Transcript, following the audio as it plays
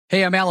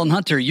Hey, I'm Alan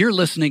Hunter. You're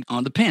listening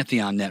on the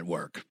Pantheon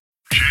Network.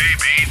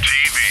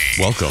 JBTV.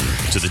 Welcome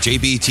to the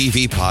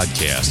JBTV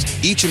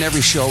podcast. Each and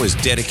every show is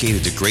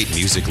dedicated to great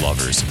music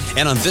lovers.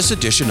 And on this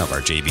edition of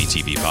our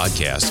JBTV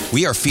podcast,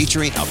 we are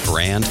featuring a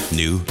brand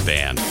new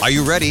band. Are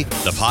you ready?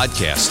 The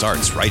podcast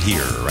starts right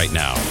here, right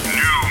now.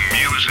 New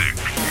music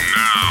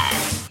now.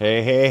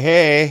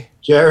 Hey.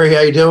 Jerry, how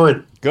you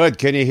doing? Good.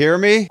 Can you hear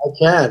me? I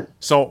can.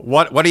 So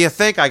what do you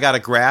think? I got a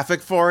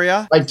graphic for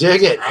you. I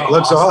dig it. Oh, It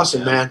looks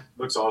awesome, man.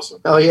 Looks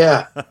awesome. Oh,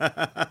 yeah.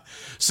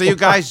 So you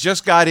guys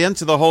just got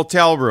into the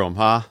hotel room,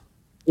 huh?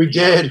 We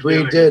did.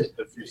 We did.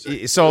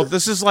 So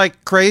this is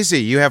like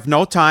crazy. You have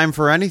no time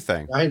for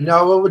anything. I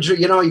know. What would you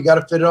got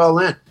to fit it all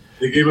in.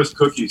 They gave us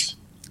cookies.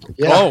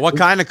 Yeah. Oh, what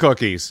kind of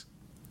cookies?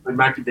 And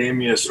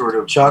macadamia sort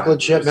of. Chocolate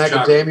chip,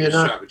 macadamia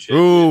nut? chocolate chip.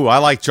 Ooh, I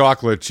like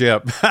chocolate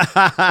chip.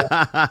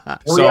 And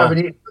we haven't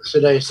eaten this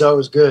today, so it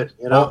was good.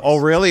 You know. Oh,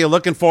 really? You're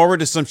looking forward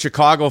to some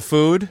Chicago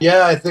food?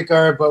 Yeah, I think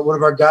one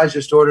of our guys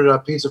just ordered a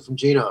pizza from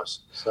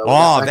Geno's. So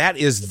Oh, that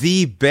is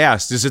the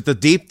best. Is it the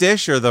deep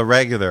dish or the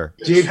regular?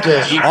 deep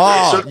dish.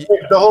 Oh, So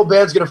the whole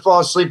band's gonna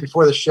fall asleep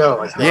before the show.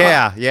 I think.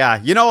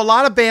 yeah. You know, a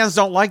lot of bands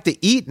don't like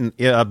to eat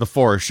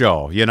before a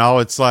show. You know,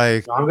 it's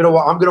like, I'm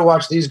gonna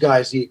watch these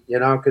guys eat. You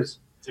know, because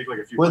Take like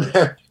a few when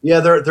minutes.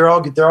 they're all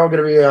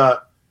gonna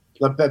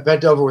be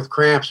bent over with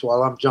cramps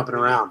while I'm jumping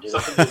around. You know?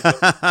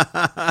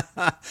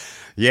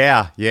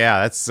 yeah.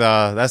 That's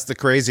the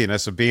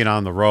craziness of being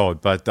on the road.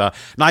 But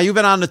now you've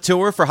been on the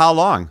tour for how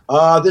long?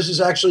 This is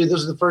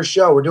the first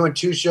show. We're doing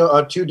two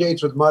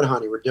dates with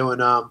Mudhoney. We're doing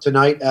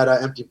tonight at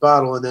Empty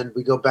Bottle, and then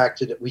we go back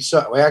to we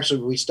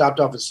stopped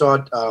off and saw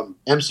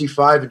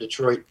MC5 in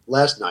Detroit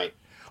last night,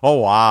 Oh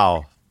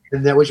wow.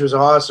 and which was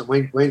awesome.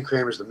 Wayne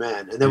Kramer's the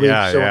man, and then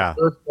Yeah.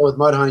 First show with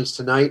Mudhoney's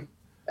tonight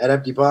at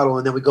Empty Bottle,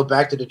 and then we go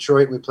back to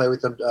Detroit. And we play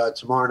with them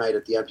tomorrow night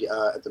at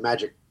the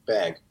Magic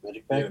Bag.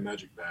 Magic Bag. Yeah,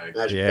 magic bag.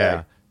 Magic Yeah.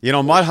 Bag. You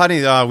know,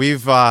 Mudhoney,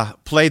 we've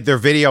played their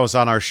videos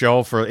on our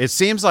show for, it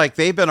seems like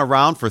they've been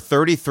around for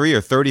 33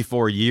 or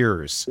 34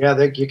 years. Yeah,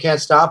 you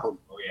can't stop them.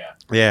 Oh yeah.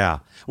 Yeah.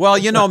 Well,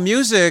 you know,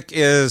 music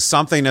is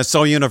something that's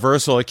so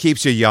universal, it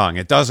keeps you young.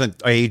 It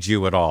doesn't age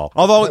you at all.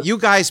 Although you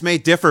guys may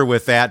differ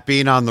with that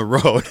being on the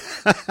road.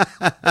 Just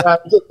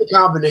the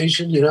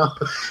combination, you know.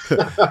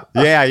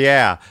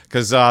 Yeah.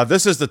 Because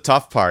this is the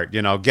tough part,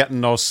 you know,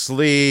 getting no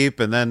sleep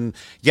and then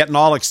getting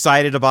all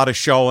excited about a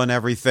show and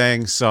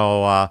everything.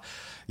 So,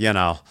 you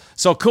know.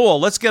 So cool.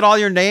 Let's get all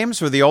your names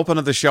for the open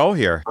of the show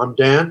here. I'm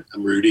Dan.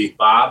 I'm Rudy.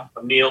 Bob.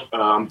 I'm Neil.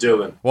 I'm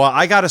Dylan. Well,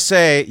 I got to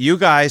say, you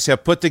guys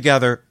have put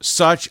together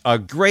such a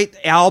great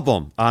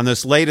album on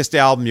this latest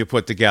album you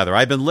put together.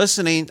 I've been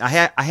listening. I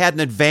had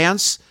an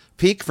advance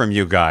peek from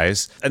you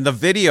guys, and the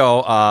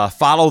video,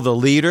 Follow the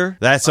Leader,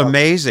 that's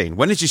amazing.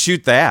 When did you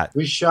shoot that?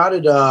 We shot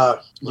it. July.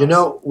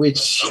 It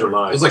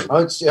was like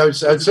I think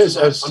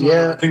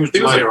it was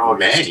July or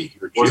August. May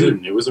or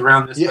June. It was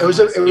around this. Yeah, it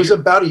was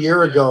about a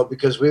year ago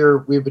because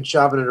we've been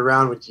shopping it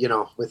around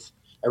with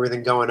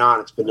everything going on.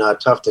 It's been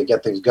tough to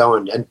get things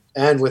going,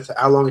 and with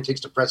how long it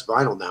takes to press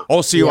vinyl now.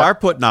 Oh, so you are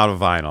putting out a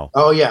vinyl.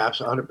 Oh yeah,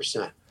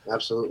 100%,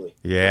 absolutely.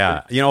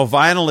 Yeah, you know,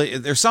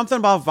 vinyl, there's something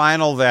about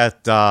vinyl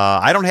that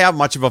I don't have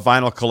much of a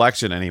vinyl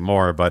collection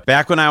anymore, but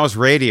back when I was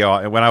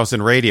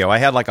in radio, I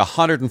had like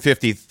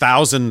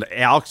 150,000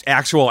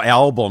 actual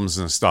albums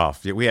and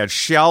stuff. We had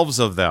shelves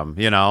of them,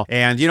 you know,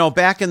 and, you know,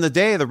 back in the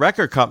day, the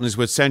record companies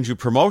would send you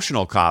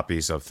promotional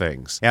copies of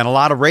things, and a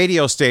lot of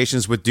radio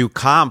stations would do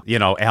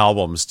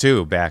albums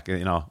too,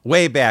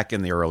 way back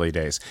in the early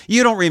days.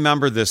 You don't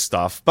remember this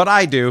stuff, but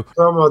I do.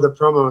 The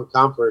promo and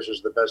comp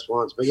versions are the best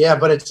ones, but yeah,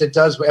 but it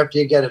does, after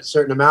you get a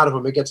certain amount of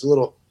them, it gets a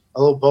little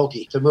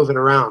bulky to move it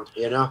around,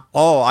 you know?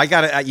 Oh, I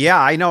got it. Yeah,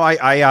 I know.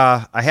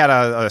 I had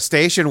a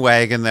station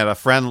wagon that a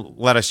friend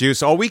let us use.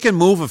 So we can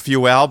move a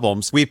few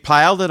albums. We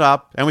piled it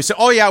up and we said,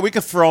 oh yeah, we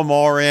could throw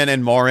more in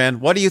and more in.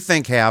 What do you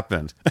think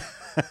happened?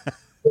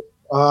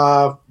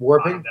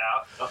 Warping.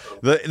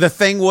 The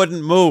thing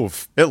wouldn't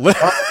move. It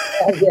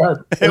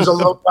There's a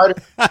low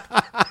rider.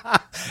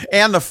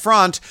 And the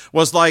front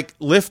was like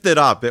lifted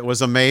up. It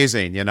was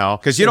amazing, you know,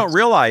 because you don't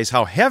realize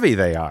how heavy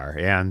they are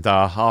and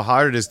how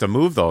hard it is to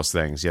move those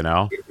things, you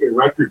know. A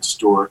record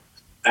store,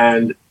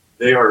 and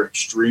they are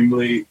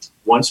extremely.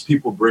 Once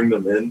people bring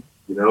them in,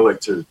 you know,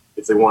 if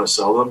they want to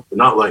sell them, they're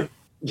not light.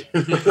 And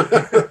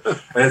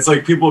it's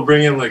like people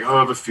bring in like, I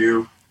have a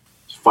few,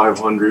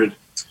 500,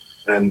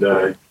 and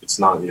it's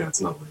not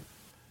light.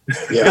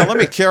 Yeah, let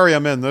me carry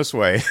them in this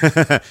way.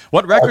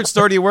 What record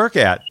store do you work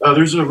at?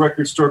 There's a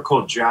record store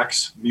called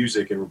Jack's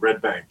Music in Red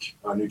Bank,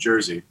 New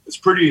Jersey. It's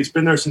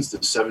been there since the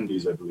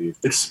 70s, I believe.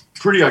 It's a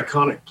pretty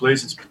iconic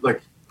place. It's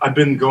like, I've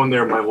been going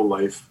there my whole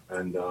life,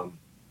 and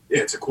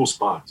it's a cool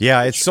spot.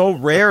 Yeah, it's so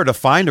rare to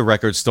find a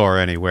record store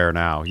anywhere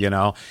now, you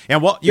know.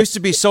 And what used to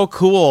be so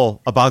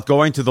cool about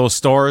going to those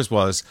stores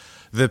was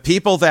the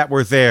people that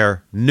were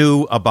there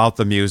knew about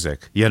the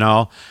music, you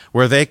know,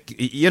 where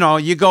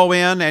you go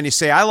in and you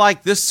say, I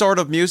like this sort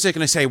of music.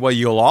 And they say, well,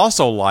 you'll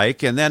also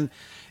like, and then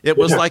It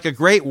was like a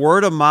great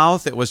word of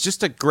mouth. It was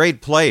just a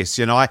great place.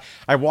 You know,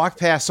 I walked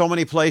past so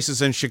many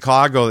places in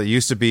Chicago that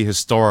used to be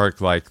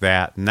historic like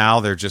that. Now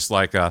they're just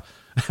like a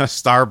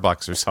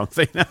Starbucks or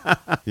something,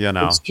 you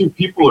know.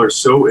 People are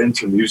so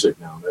into music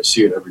now, and I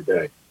see it every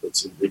day.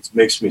 It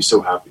makes me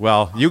so happy.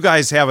 Well, you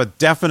guys have a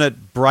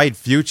definite bright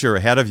future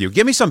ahead of you.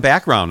 Give me some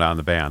background on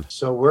the band.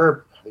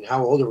 So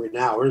how old are we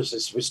now? We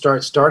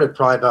started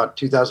probably about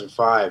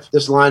 2005.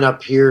 This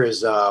lineup here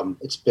is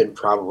it's been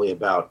probably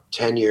about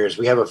 10 years.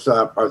 We have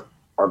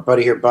our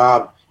buddy here,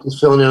 Bob, who's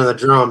filling in on the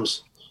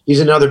drums.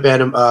 He's another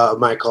band of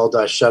mine called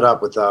Shut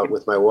Up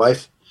with my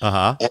wife.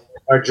 And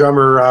our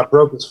drummer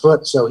broke his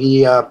foot, so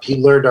he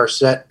learned our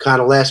set kind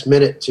of last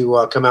minute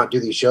to come out and do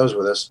these shows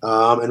with us.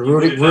 And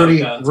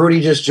Rudy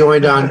just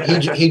joined on.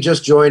 He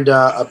just joined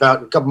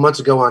about a couple months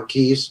ago on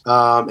keys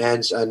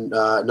and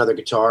another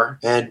guitar.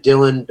 And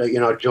Dylan,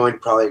 joined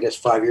probably I guess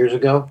 5 years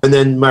ago. And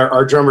then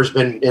our drummer's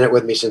been in it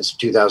with me since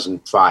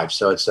 2005.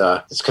 So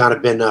it's kind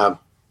of been.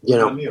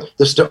 Neil, you're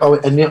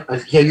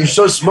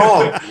so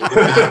small.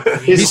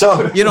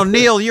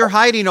 Neil, you're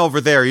hiding over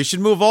there. You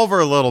should move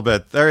over a little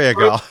bit. There you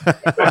go.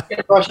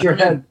 Across your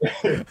head.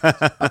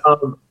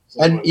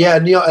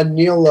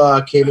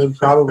 Neil came in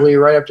probably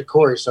right after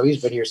Corey, so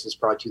he's been here since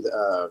probably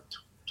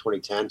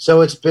 2010.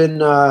 So it's been,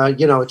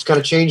 it's kind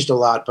of changed a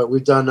lot, but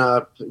we've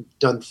done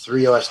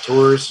 3 OS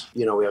tours.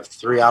 We have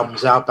 3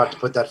 albums out, about to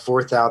put that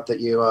 4th out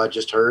that you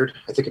just heard.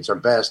 I think it's our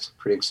best.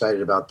 Pretty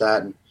excited about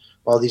that. And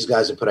all these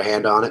guys have put a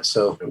hand on it,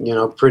 so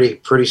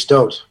pretty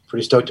stoked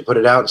to put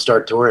it out and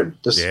start touring.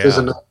 This is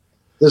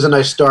a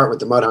nice start with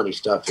the Mudhoney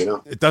stuff.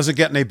 It doesn't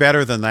get any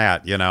better than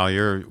that.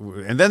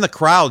 And then the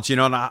crowds.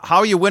 How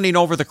are you winning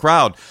over the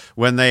crowd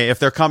if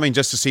they're coming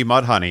just to see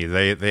Mudhoney?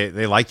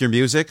 They like your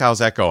music. How's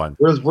that going?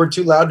 We're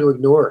too loud to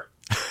ignore.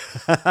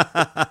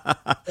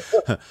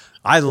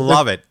 I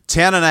love it.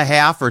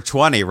 10.5 or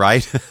 20,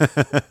 right?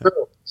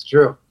 It's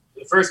true.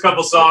 The first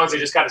couple songs, they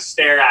just kind of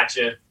stare at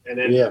you, and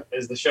then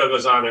as the show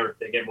goes on,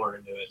 they get more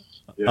into it.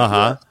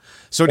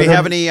 So, do you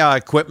have any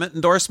equipment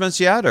endorsements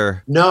yet,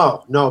 or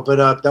no?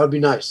 But that would be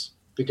nice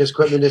because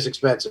equipment is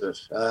expensive,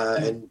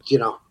 and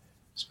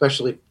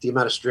especially the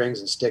amount of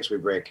strings and sticks we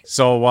break.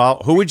 So,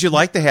 who would you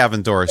like to have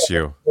endorse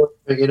you? With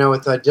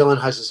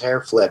Dylan has his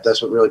hair flip.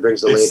 That's what really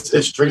brings the ladies.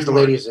 It brings the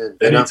ladies in.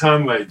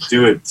 Anytime I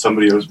do it,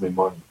 somebody owes me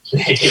money.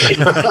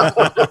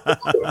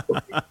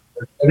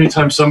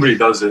 Anytime somebody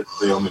does it,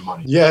 they owe me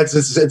money. Yeah, it's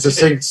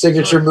a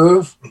signature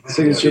move.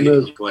 Signature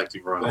move.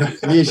 Collecting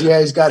royalties.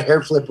 He's got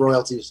hair flip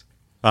royalties.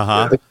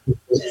 I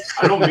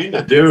don't mean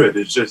to do it.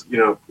 It's just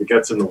it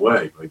gets in the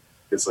way. Like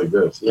it's like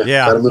this.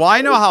 Yeah. Well,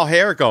 I know how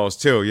hair goes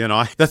too.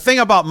 The thing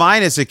about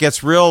mine is it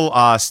gets real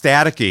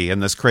staticky in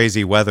this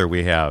crazy weather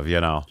we have.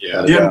 Yeah.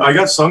 I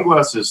got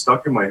sunglasses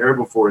stuck in my hair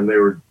before, and they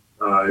were.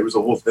 It was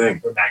a whole thing.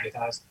 They're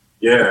magnetized.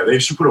 Yeah, they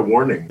should put a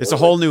warning. It's a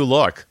whole new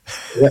look.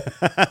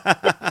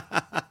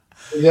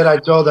 And then I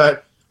told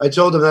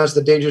him that's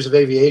the dangers of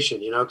aviation,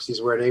 because he's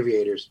wearing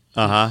aviators.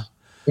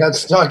 He got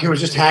stuck. It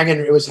was just hanging.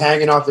 It was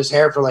hanging off his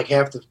hair for like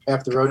half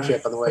the road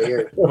trip on the way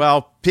here.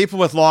 Well, people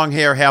with long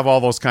hair have all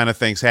those kind of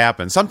things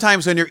happen.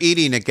 Sometimes when you're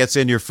eating, it gets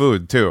in your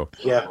food too.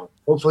 Yeah.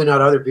 Hopefully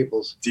not other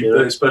people's.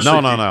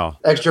 No.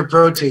 Extra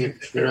protein,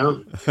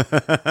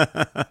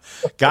 Gotta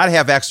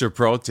have extra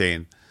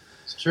protein.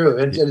 It's true,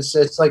 and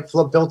it's like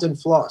built-in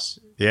floss.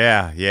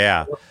 Yeah.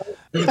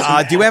 Do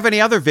you have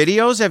any other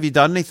videos? Have you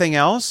done anything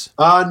else?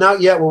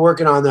 Not yet. We're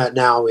working on that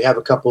now. We have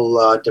a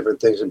couple different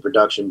things in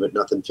production, but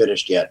nothing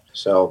finished yet.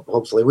 So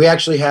hopefully, we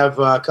actually have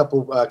a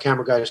couple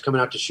camera guys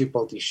coming out to shoot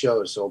both these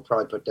shows. So we'll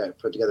probably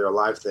put together a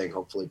live thing,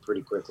 hopefully,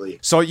 pretty quickly.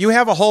 So you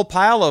have a whole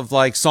pile of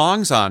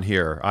songs on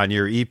here on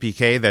your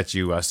EPK that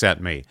you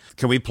sent me.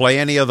 Can we play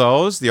any of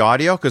those? The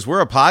audio, because we're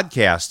a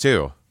podcast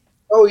too.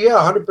 Oh yeah,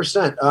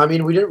 100%. I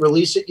mean, we didn't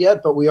release it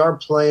yet, but we are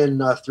playing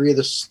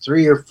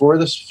 3 or 4 of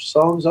the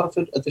songs off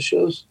it at the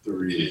shows.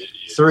 3.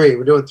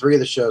 We're doing 3 of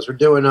the shows. We're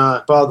doing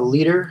Follow the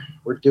Leader.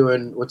 We're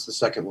doing what's the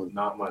second one?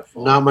 Not My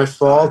Fault. Not My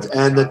Fault,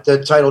 and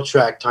the title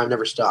track, Time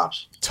Never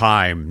Stops.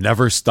 Time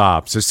Never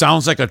Stops. It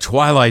sounds like a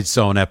Twilight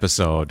Zone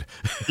episode.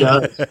 Yeah,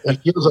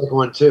 it feels like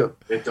one too.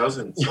 It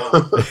doesn't.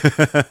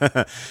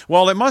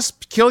 Well, it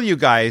must kill you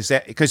guys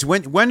because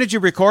when did you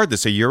record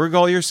this? A year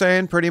ago, you're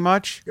saying, pretty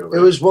much. It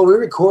was we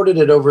recorded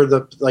it over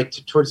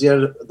towards the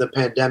end of the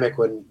pandemic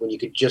when you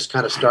could just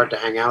kind of start to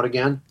hang out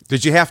again.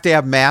 Did you have to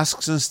have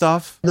masks and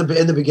stuff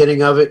in the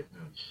beginning of it?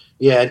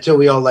 Yeah, until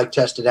we all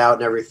tested out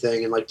and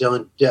everything, and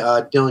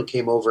Dylan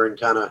came over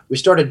and we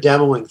started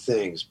demoing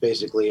things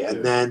basically,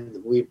 and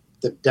then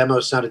the demo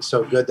sounded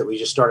so good that we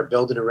just started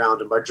building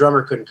around him. Our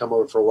drummer couldn't come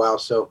over for a while,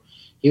 so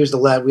he was the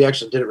last. We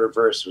actually did it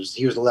reverse.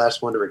 He was the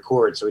last one to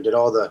record, so we did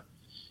all the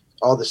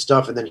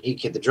stuff, and then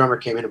the drummer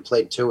came in and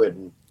played to it,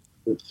 and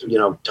we,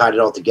 tied it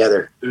all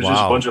together. It was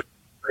just a bunch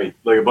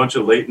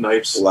of late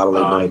nights. A lot of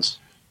late nights.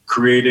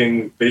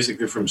 Creating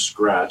basically from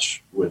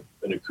scratch with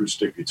an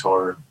acoustic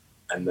guitar,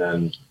 and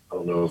then I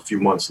don't know, a few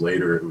months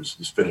later, it was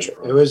this finished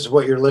product. It was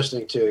what you're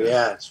listening to.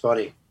 Yeah, it's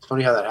funny. It's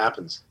funny how that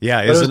happens.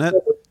 Yeah, isn't it?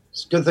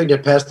 It's a good thing to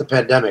pass the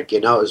pandemic.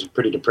 It was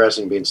pretty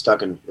depressing being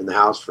stuck in the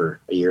house for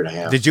a year and a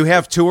half. Did you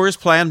have tours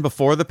planned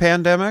before the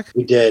pandemic?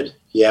 We did.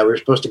 Yeah, we were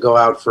supposed to go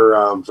out for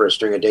a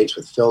string of dates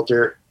with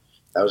Filter.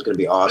 That was going to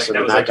be awesome.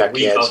 That was and that got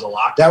canceled.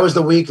 That was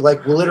the week,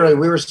 literally,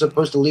 we were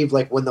supposed to leave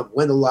when the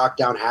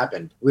lockdown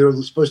happened. We were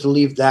supposed to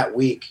leave that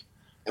week,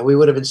 and we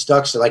would have been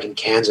stuck in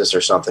Kansas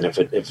or something if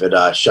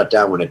it shut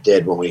down when it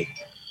did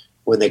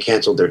when they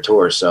canceled their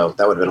tour. So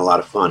that would have been a lot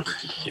of fun.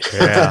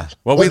 Yeah.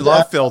 Well, we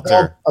love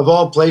Filter. Of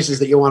all places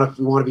that you want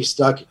to be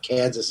stuck,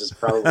 Kansas is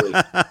probably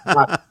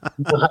not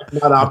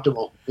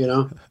optimal,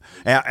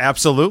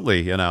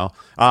 Absolutely,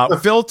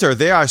 Filter,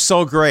 they are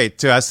so great.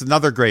 That's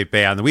another great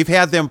band. We've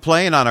had them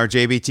playing on our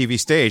JBTV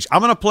stage.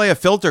 I'm going to play a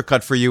Filter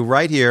cut for you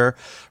right here,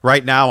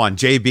 right now on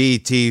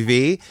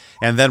JBTV,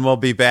 and then we'll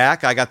be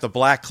back. I got the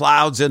Black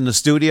Clouds in the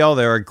studio.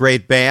 They're a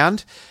great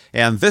band,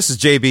 and this is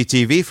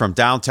JBTV from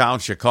downtown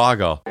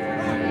Chicago.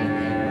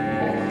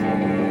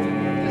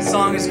 The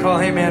song is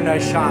called Hey Man,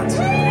 Nice Shot.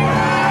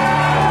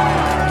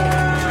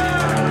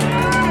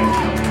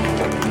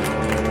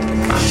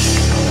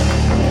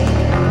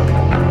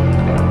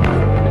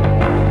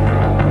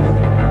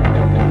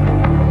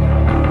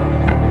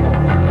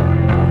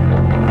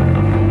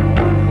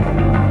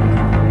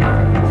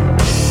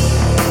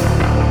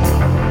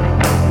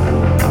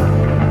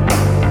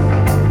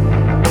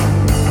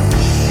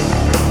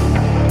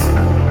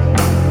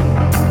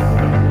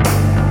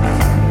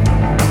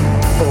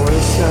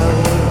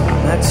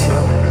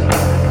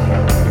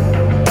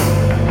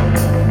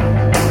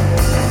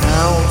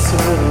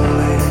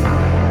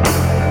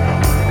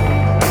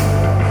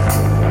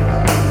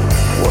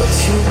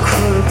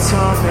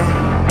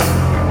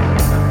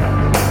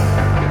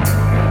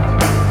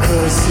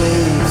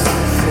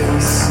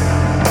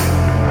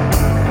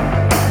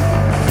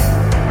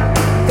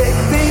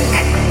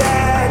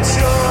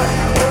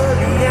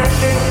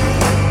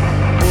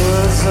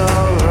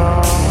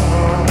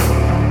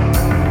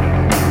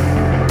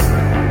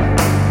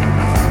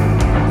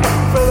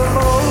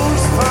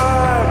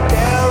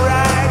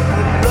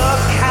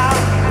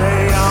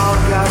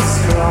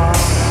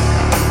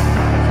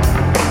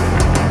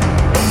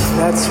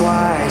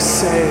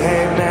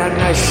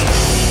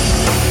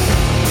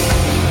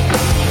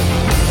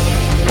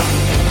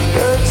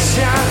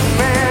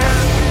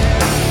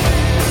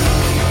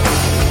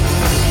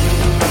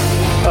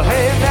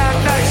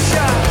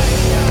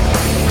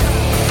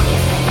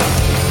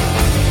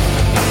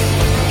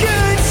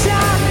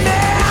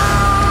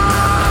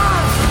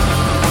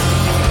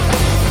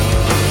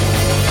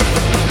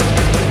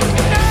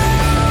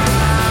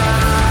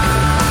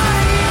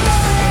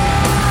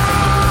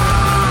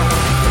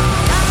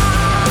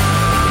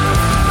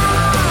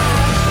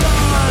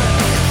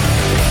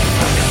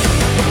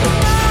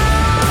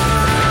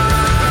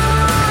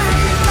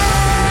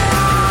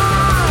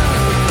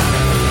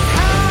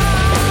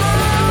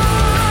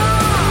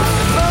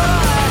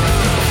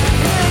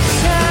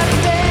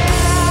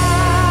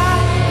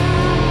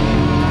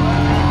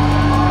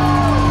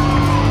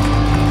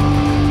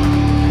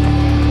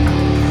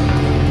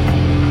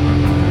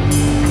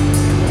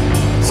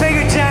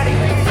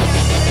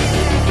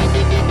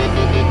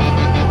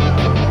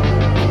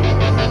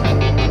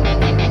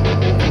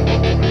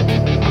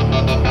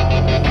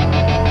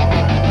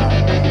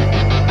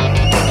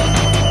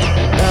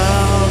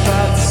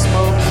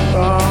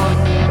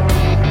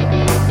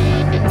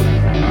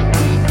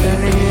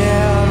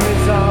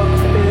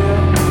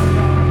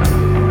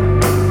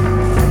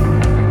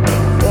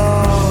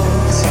 Gone.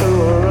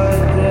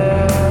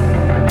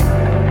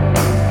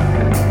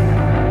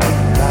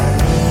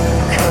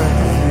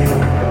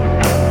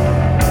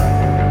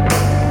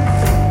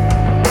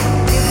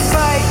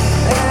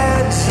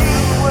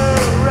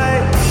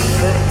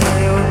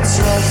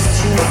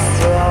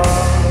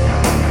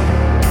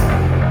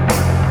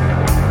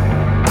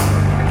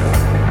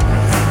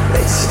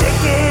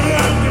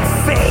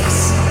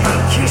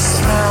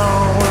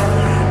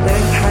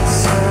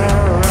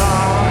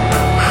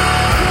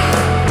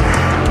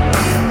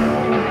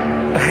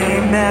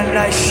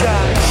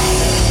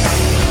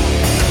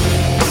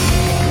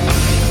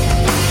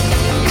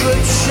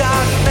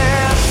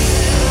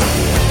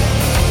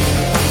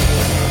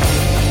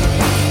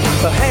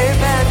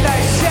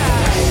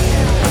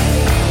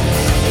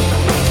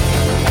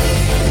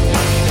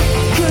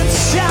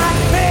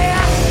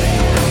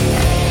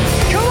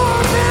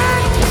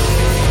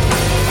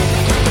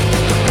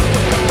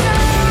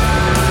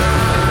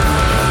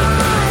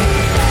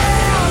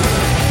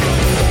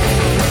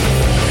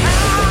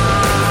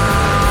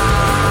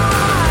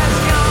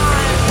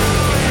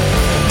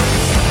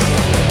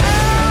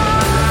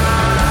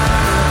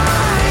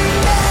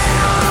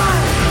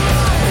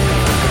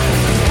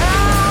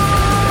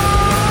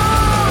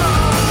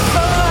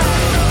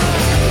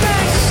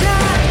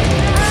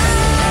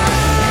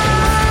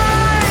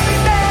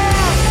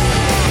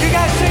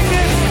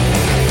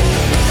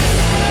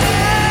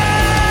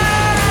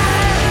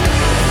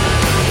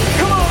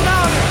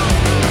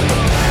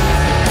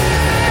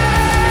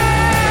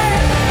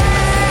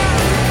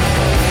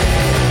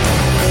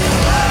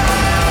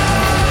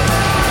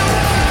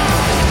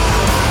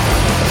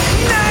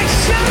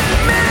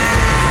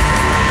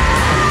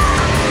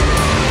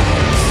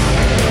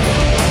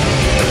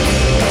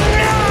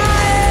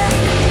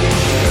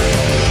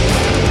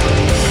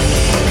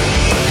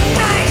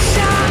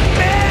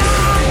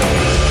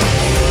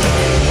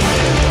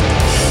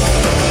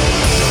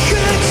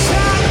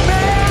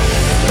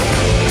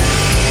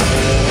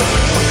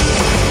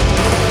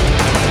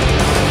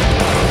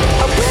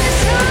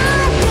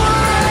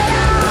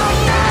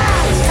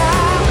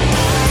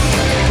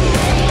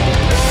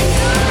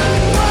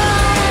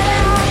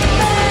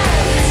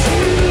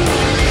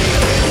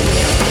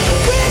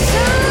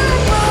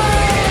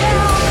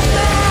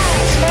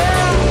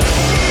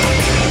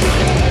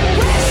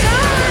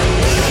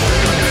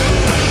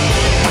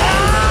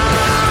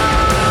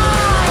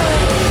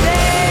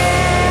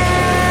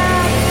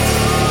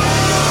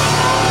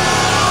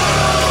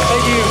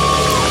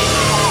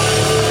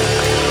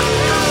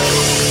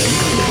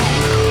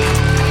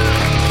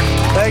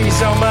 Thank you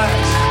so much.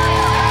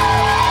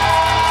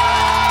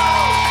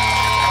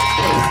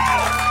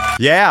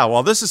 Yeah,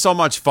 well, this is so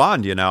much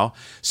fun, you know.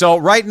 So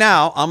right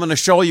now, I'm going to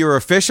show your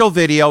official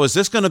video. Is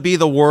this going to be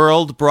the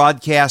world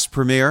broadcast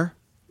premiere?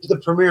 It's the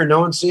premiere. No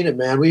one's seen it,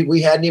 man.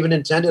 We hadn't even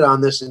intended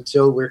on this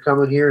until we were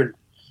coming here,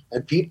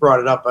 and Pete brought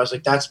it up. I was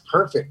like, that's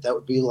perfect. That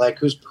would be like,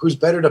 who's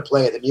better to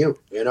play it than you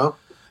know?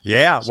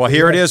 Yeah, well,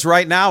 here it is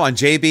right now on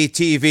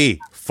JBTV.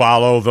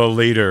 Follow the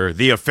leader,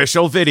 the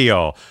official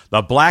video,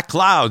 The Black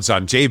Clouds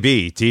on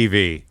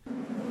JBTV.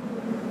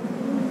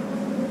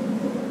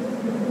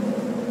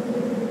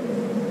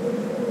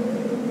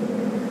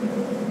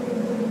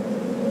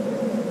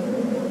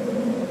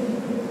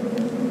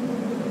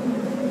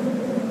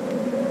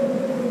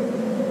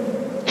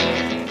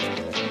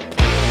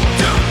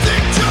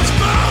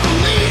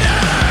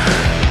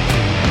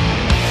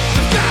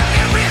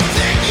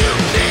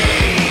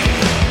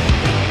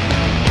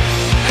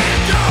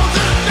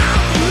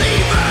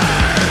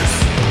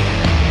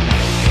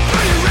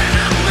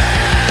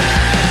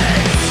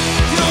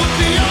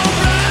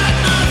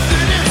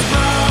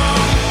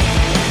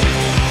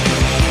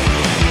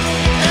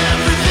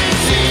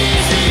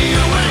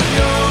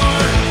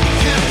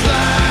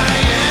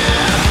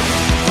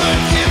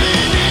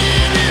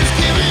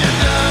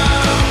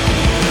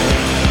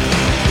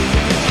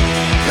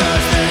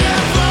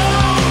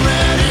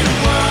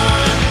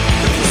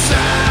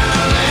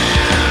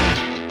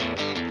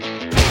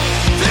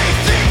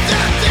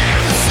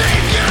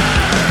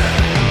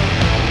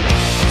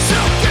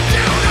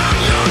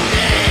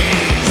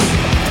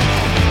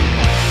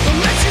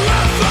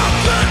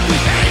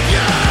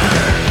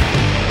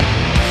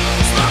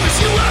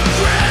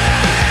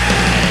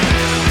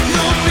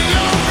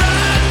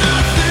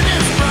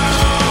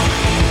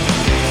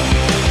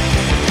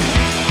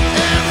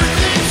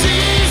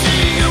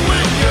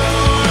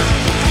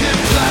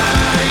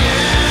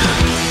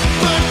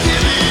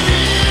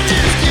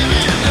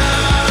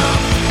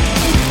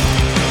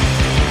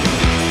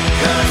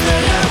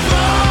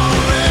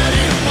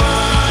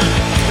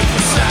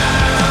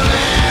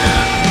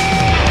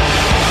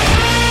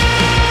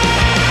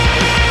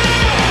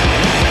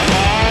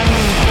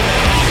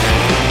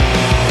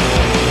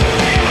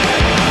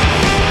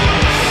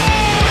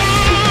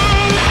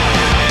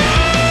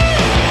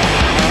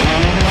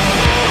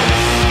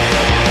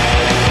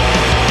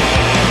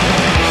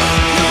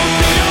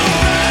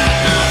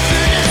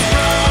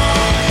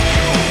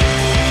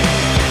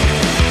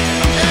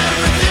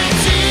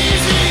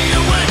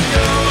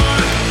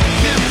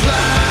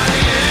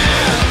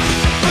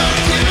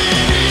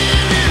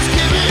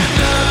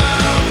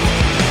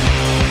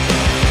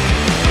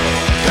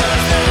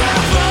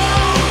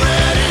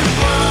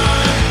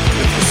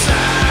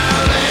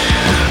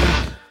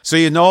 So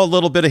you know a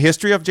little bit of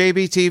history of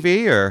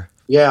JBTV, or?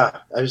 Yeah,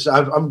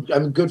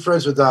 I'm good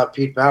friends with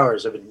Pete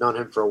Bowers. I've known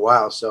him for a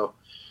while, so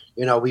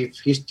you know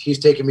he's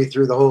taken me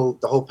through the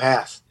whole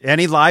path.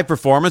 Any live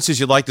performances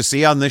you'd like to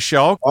see on this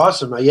show?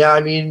 Awesome. Yeah, I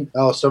mean,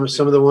 some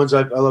of the ones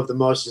I love the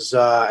most is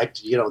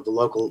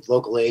the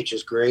local H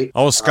is great.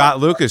 Oh, Scott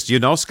Lucas. Do you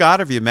know Scott?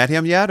 Have you met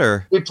him yet?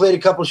 Or we played a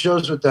couple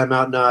shows with them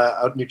out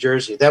in New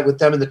Jersey. That with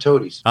them and the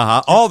Toadies.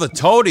 Oh, the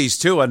Toadies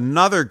too.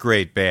 Another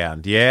great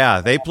band. Yeah,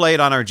 they played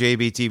on our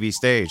JBTV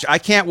stage. I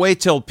can't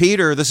wait till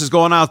Peter. This is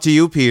going out to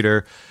you,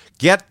 Peter.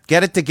 Get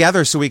it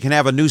together so we can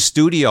have a new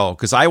studio,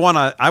 because I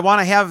wanna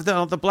have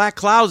the Black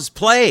Clouds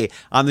play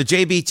on the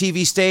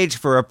JBTV stage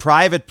for a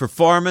private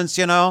performance.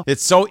 You know,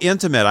 it's so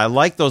intimate. I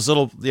like those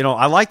little.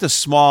 I like the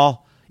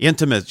small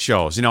intimate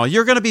shows.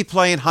 You're going to be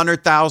playing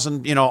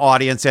 100,000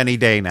 audience any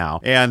day now,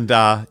 and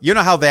you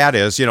know how that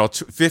is.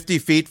 50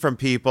 feet from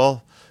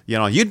people.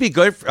 You'd be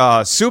good,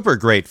 super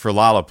great for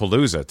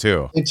Lollapalooza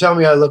too. You tell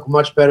me I look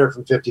much better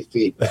from 50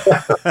 feet.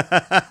 Best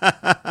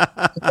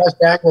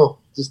angle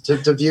just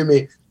to view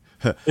me.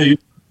 Hey, you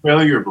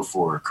Failure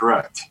before,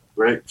 correct?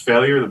 Right?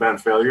 Failure, the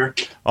band Failure?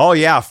 Oh,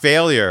 yeah,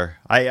 Failure.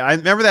 I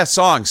remember that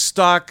song,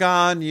 Stuck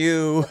on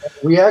You.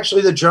 We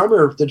actually, the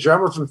drummer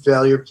from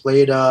Failure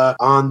played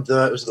on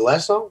was it the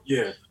last song?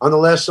 Yeah. On the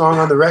last song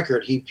on the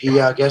record, he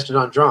guested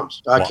on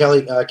drums.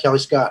 Kelly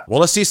Scott.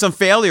 Well, let's see some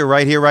Failure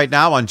right here, right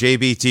now on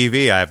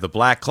JBTV. I have the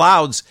Black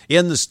Clouds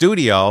in the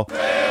studio.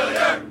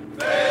 Failure,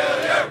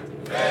 failure,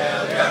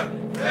 failure,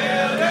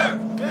 failure,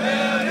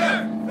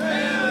 failure,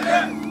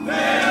 failure,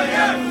 failure.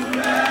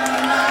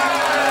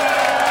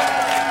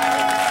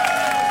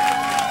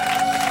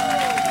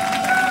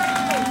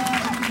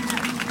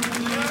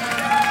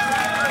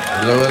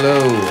 Hello,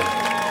 hello.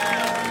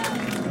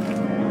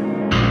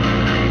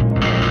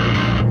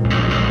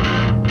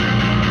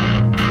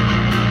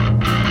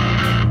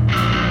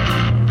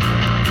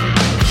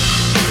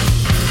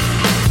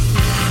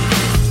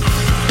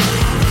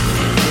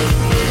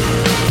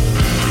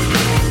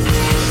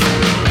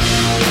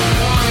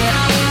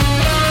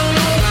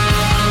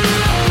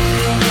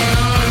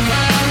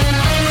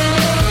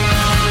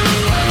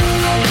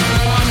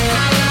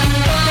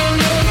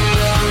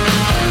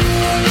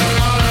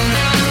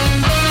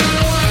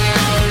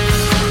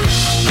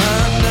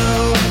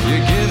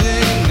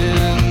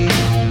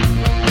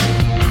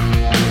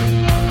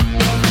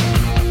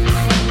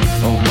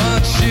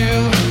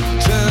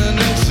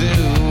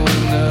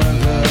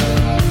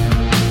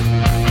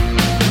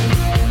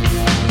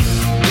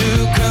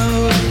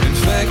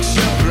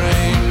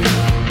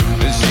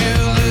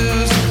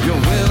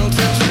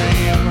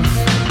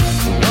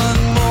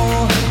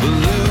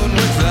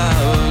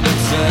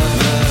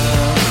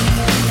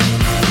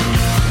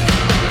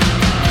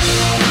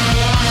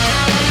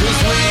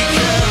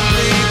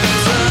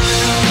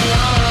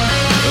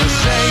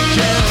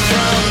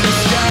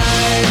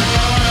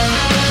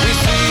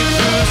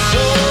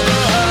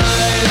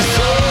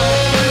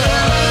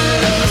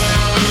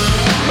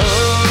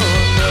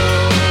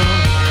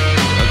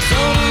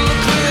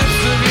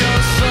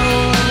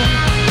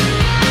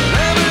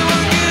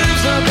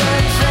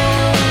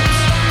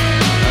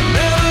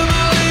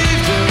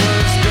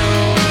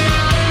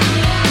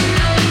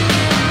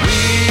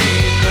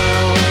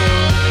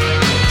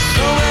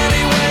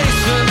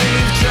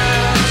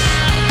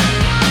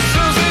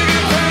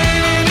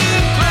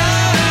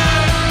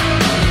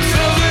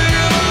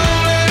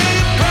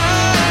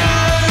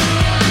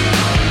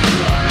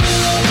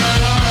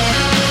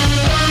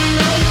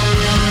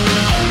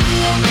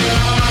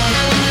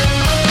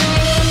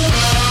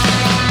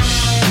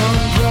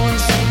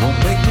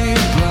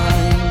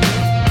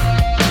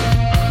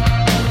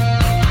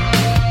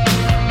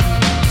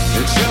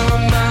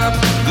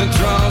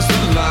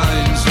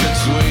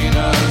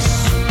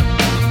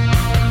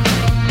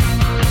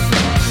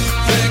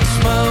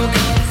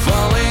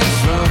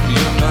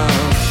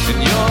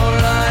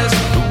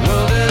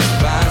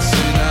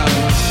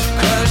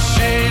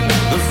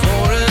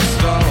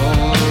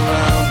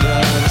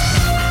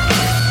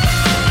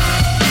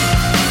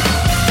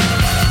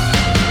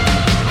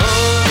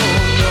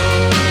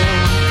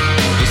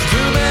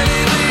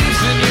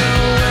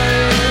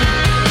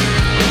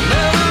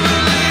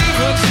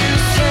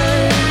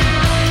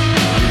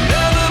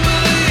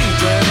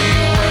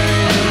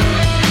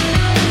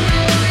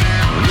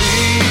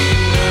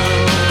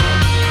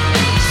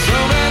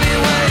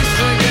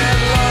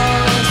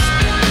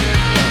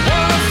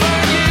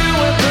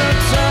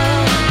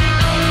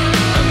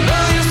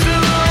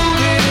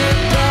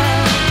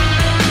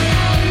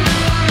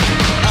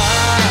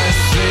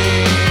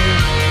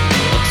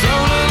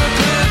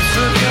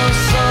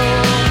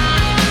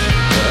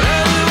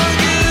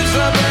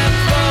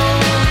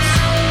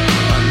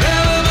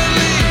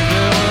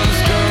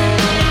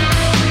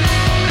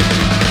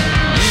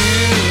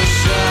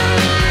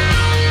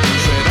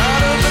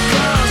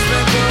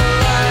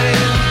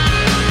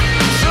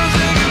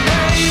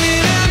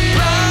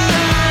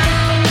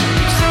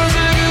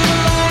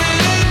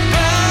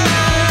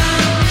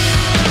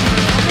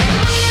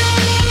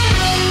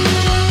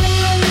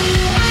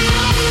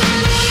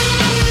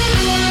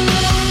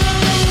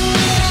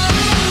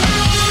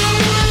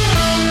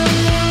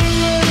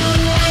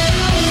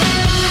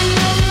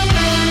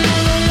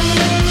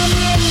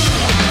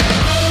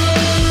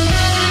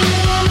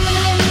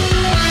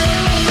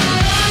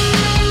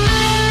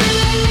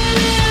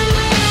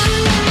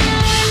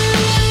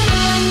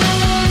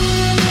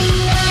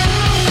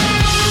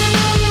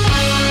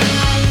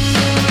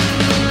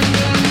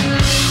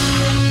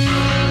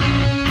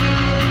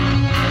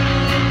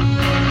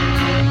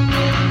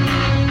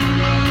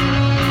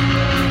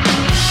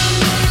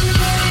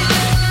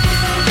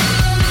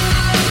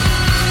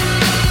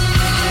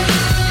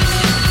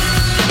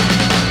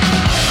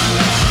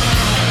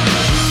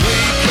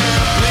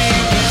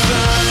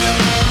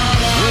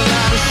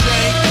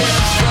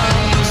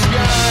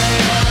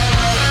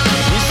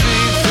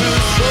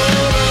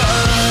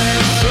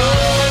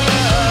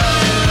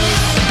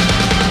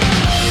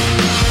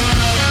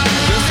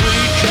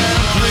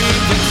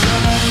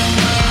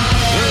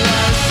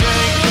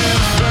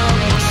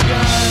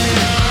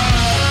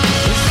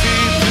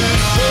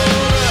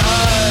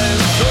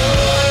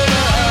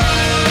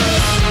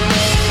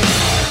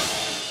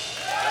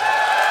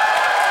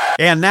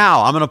 And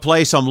now I'm going to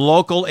play some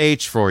local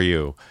H for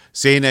you.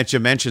 Seeing that you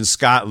mentioned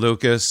Scott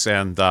Lucas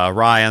and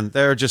Ryan,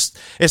 they're just,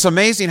 it's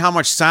amazing how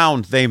much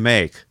sound they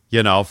make,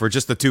 you know, for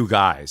just the two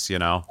guys, you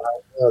know.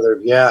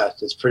 Yeah,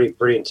 it's pretty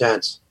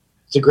intense.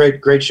 It's a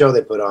great show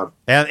they put on.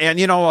 And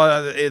you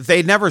know,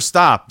 they never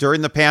stopped.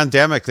 During the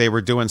pandemic, they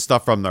were doing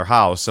stuff from their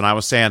house. And I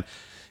was saying,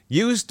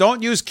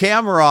 don't use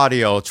camera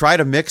audio. Try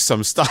to mix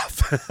some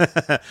stuff.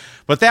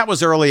 But that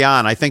was early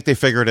on. I think they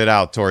figured it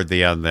out toward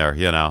the end there,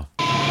 you know.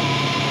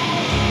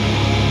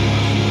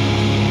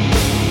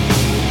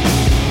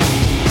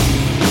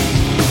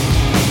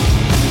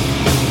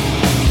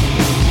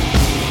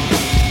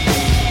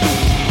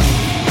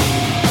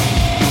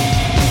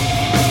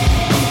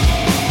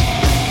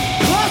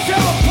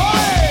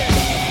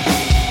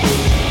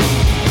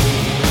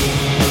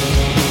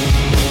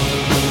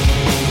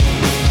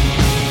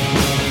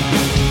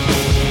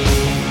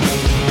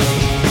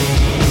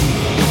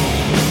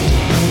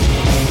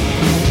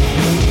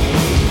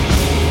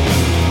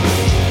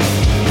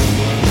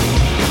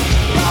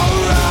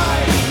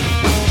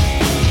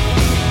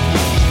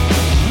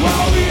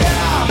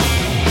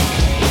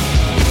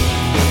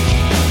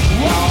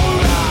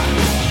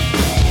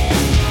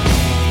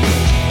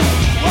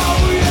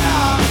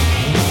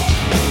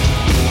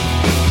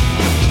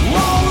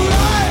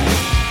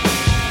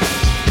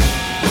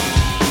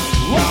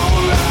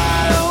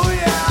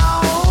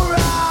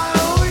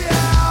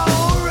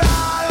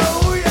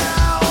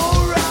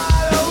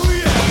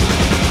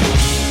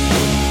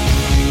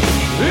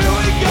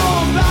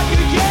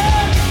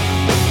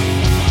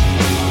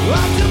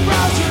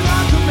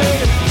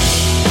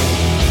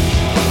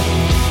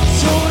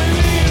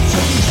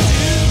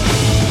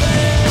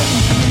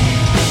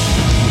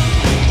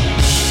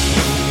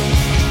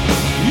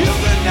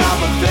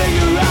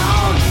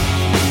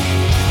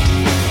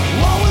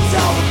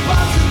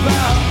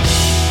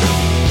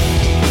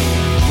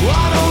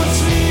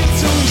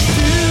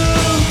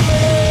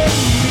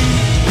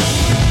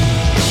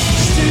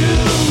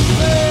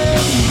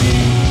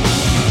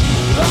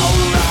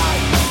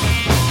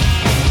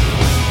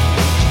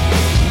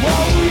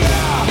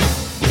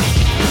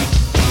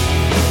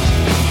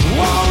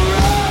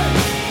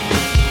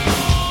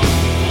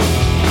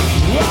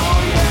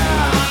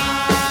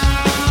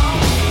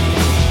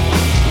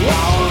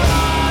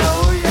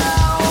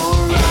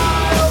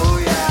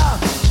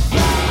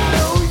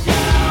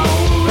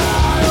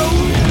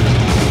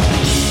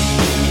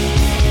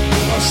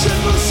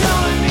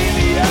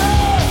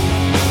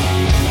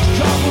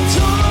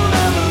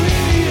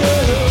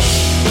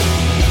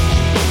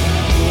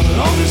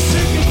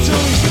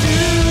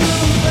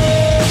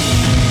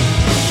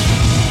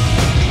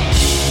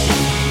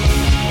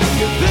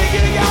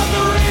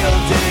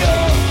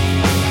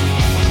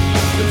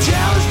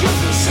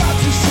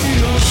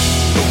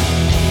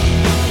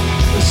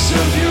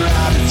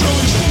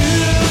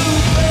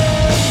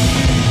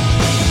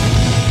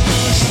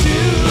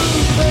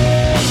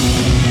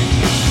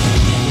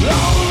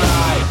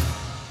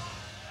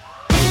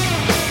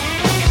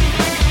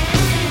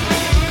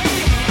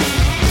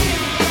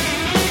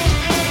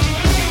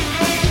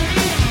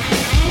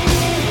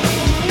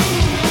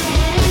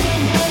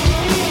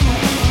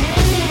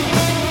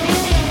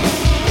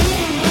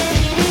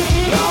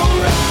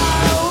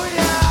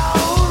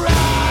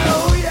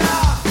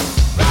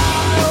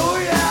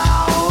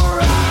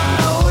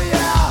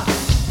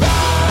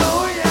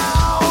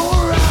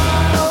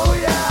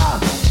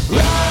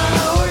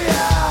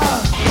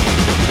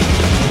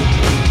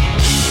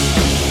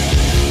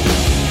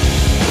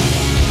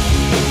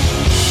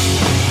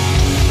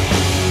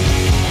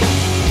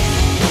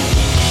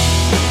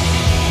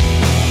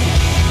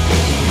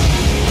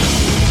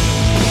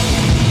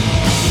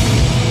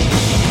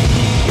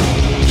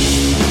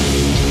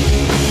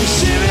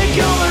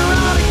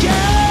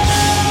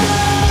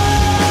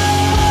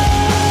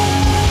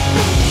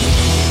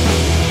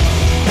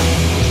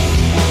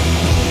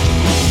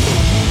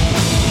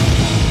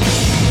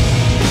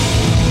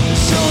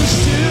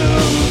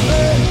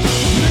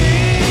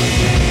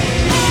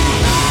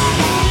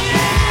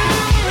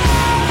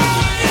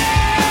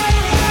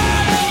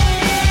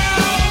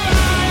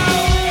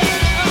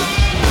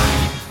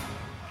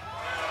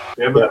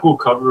 They have a cool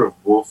cover of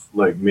Wolf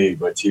Like Me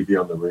by TV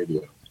on the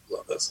Radio.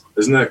 Love that song.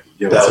 Isn't that?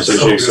 Yeah, That's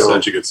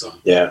such a good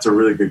song. Yeah, it's a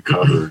really good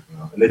cover. You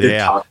know? And they did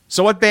talk.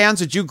 So what bands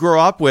did you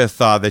grow up with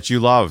that you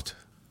loved?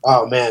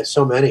 Oh man,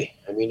 so many.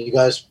 I mean, you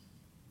guys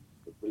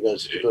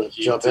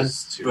jump in.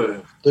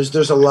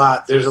 There's a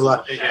lot. There's a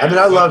lot. I mean,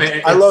 I love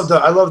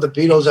the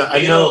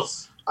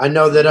Beatles. I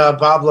know that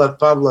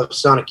Bob loved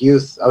Sonic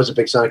Youth. I was a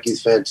big Sonic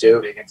Youth fan too.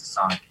 Big into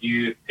Sonic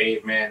Youth,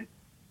 Pavement,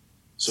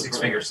 Six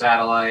Finger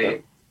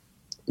Satellite.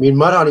 I mean,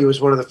 Mudhoney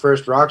was one of the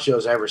first rock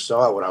shows I ever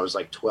saw when I was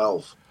like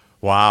 12.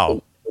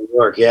 Wow. In New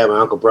York, yeah. My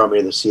uncle brought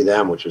me to see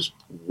them, which was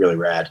really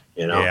rad.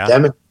 You know, yeah.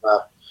 Them and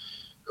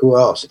who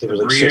else? I think it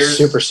was like Breeders.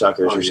 Super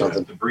Suckers or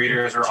something. The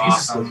Breeders are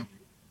awesome.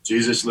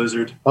 Jesus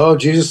Lizard. Oh,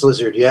 Jesus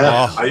Lizard,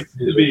 yeah. I used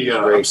to be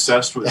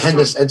obsessed with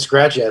and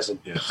Scratch Acid.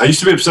 Yeah. I used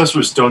to be obsessed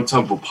with Stone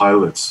Temple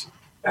Pilots,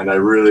 and I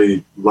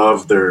really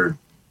loved their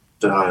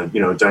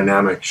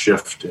dynamic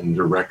shift in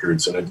their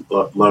records, and I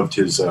loved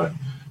his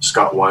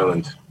Scott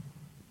Weiland,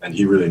 and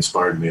he really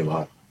inspired me a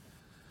lot.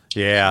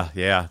 Yeah,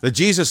 yeah. The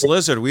Jesus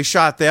Lizard, we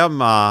shot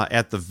them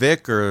at the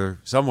Vic or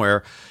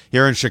somewhere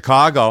here in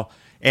Chicago,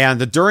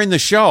 and during the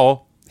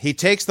show, he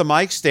takes the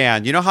mic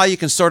stand. You know how you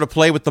can sort of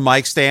play with the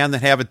mic stand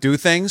and have it do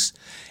things?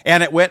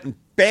 And it went and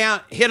bam,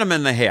 hit him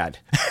in the head.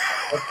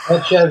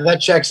 That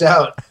checks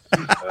out.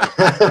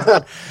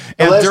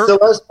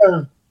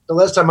 The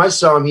last time I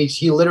saw him,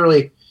 he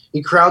literally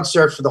crowd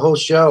surfed for the whole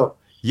show.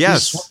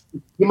 Yes.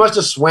 He must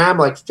have swam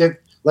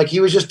like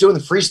he was just doing the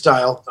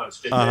freestyle.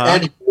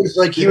 And he was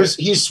like he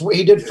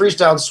did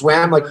freestyle and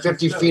swam like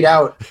 50 feet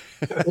out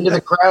into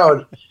the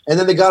crowd. And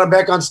then they got him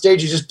back on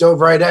stage. He just dove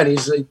right in.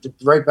 He's like,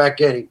 right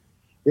back in.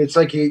 It's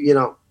like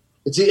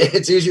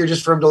it's easier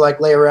just for him to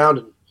like lay around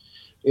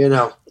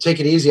and take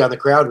it easy on the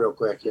crowd real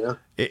quick.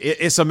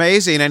 It's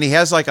amazing, and he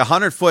has like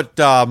 100-foot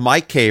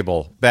mic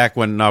cable. Back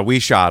when we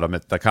shot him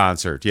at the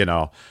concert, I don't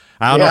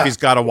know if he's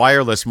got a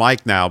wireless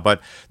mic now,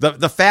 but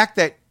the fact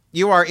that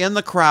you are in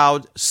the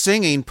crowd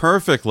singing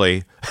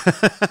perfectly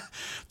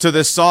to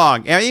this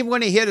song, and even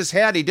when he hit his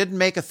head, he didn't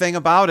make a thing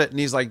about it, and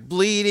he's like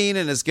bleeding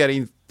and is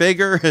getting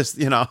bigger,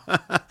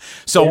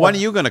 So when are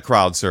you going to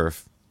crowd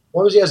surf?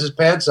 What was he has his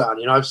pants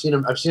on? I've seen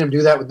him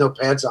do that with no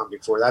pants on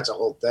before. That's a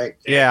whole thing.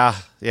 Yeah.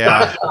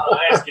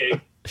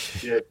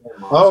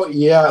 Oh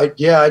yeah.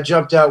 I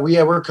jumped out.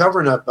 We're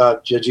covering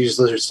up Jesus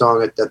Lizard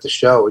song at the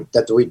show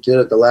that we did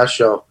at the last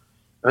show.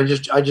 I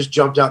just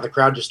jumped out. And the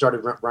crowd just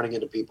started running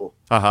into people.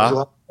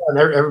 And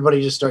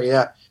everybody just started.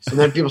 Yeah. And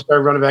then people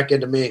started running back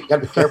into me.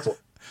 Got to be careful.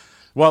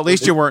 Well, at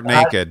least you weren't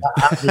naked.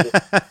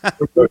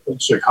 We're in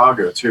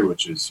Chicago too,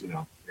 which is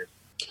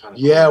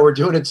Yeah, we're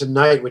doing it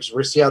tonight, which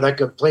we'll see how that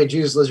goes. Playing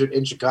Jesus Lizard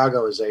in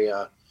Chicago is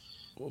a.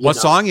 What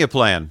song you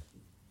playing?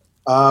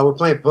 We're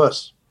playing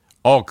Puss.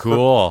 Oh,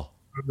 cool.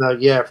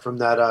 From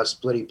that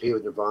Split EP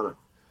with Nirvana.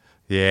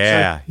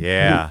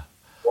 Yeah.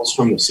 Falls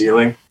from the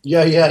ceiling.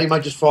 Yeah. He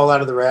might just fall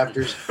out of the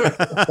rafters.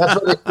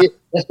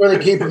 That's where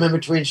they keep him in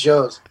between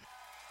shows.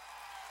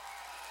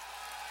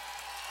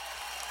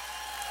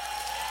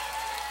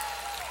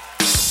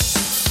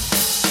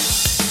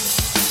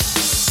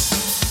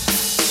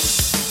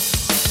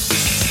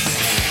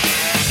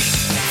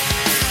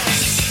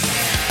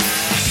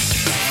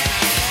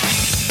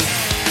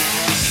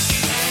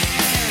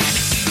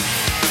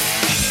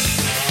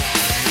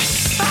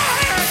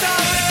 Wow.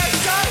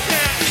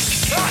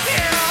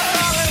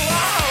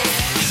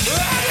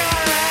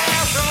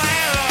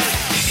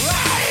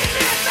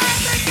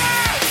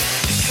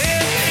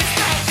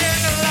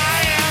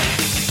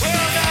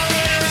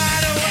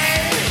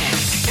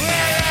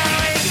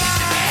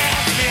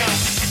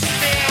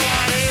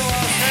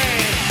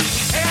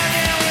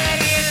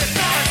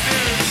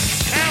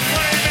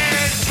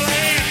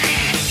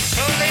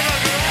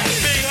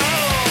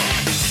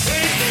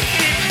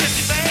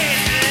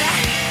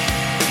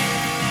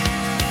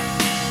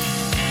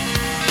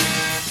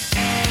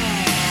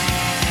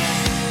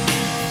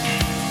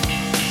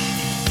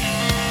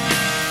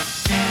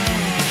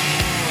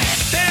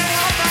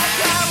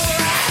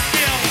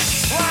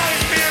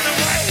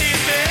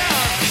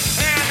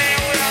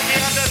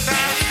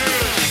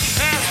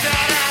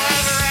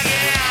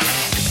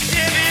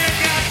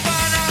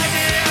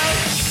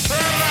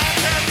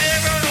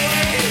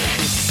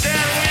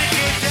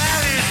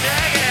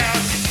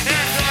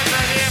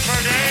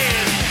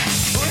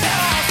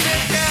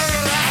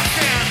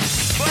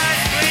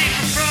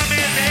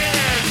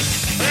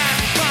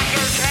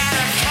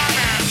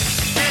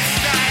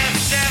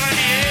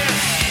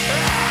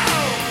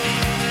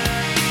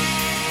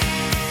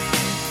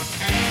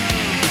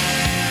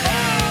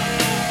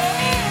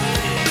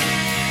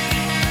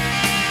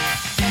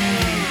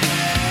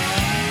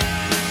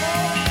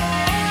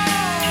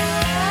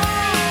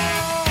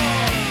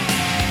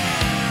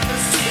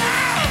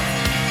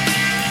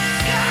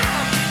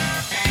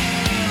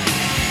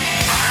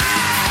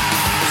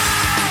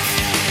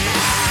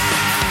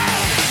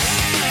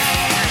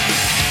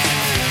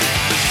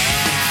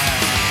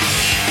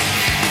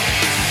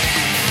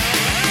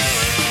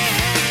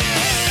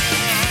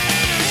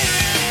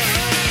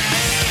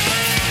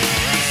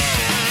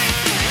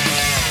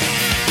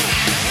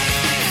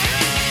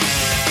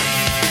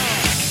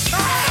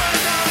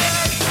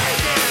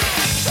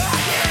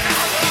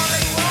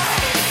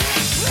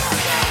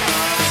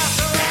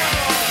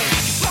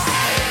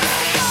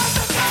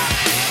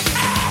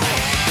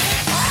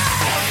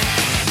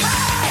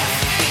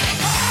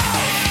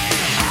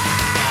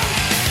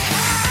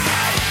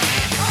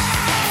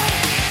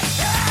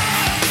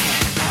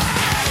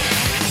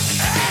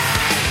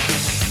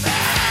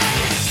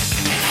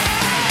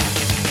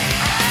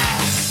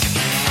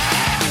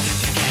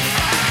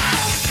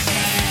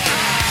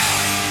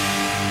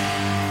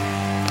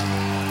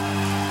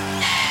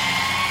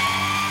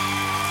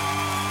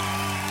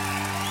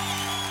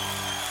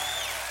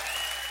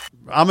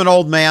 I'm an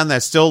old man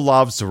that still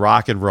loves to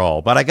rock and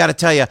roll, but I got to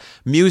tell you,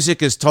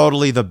 music is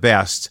totally the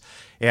best.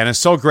 And it's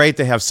so great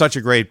to have such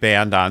a great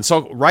band on.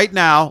 So right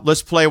now,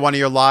 let's play one of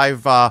your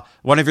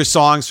one of your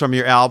songs from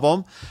your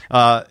album.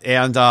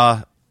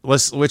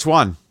 Which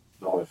one?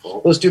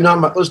 Let's do Not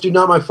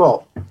My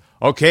Fault.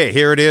 Okay,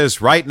 here it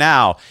is right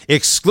now,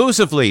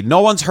 exclusively.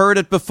 No one's heard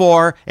it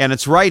before, and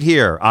it's right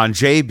here on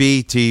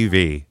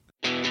JBTV.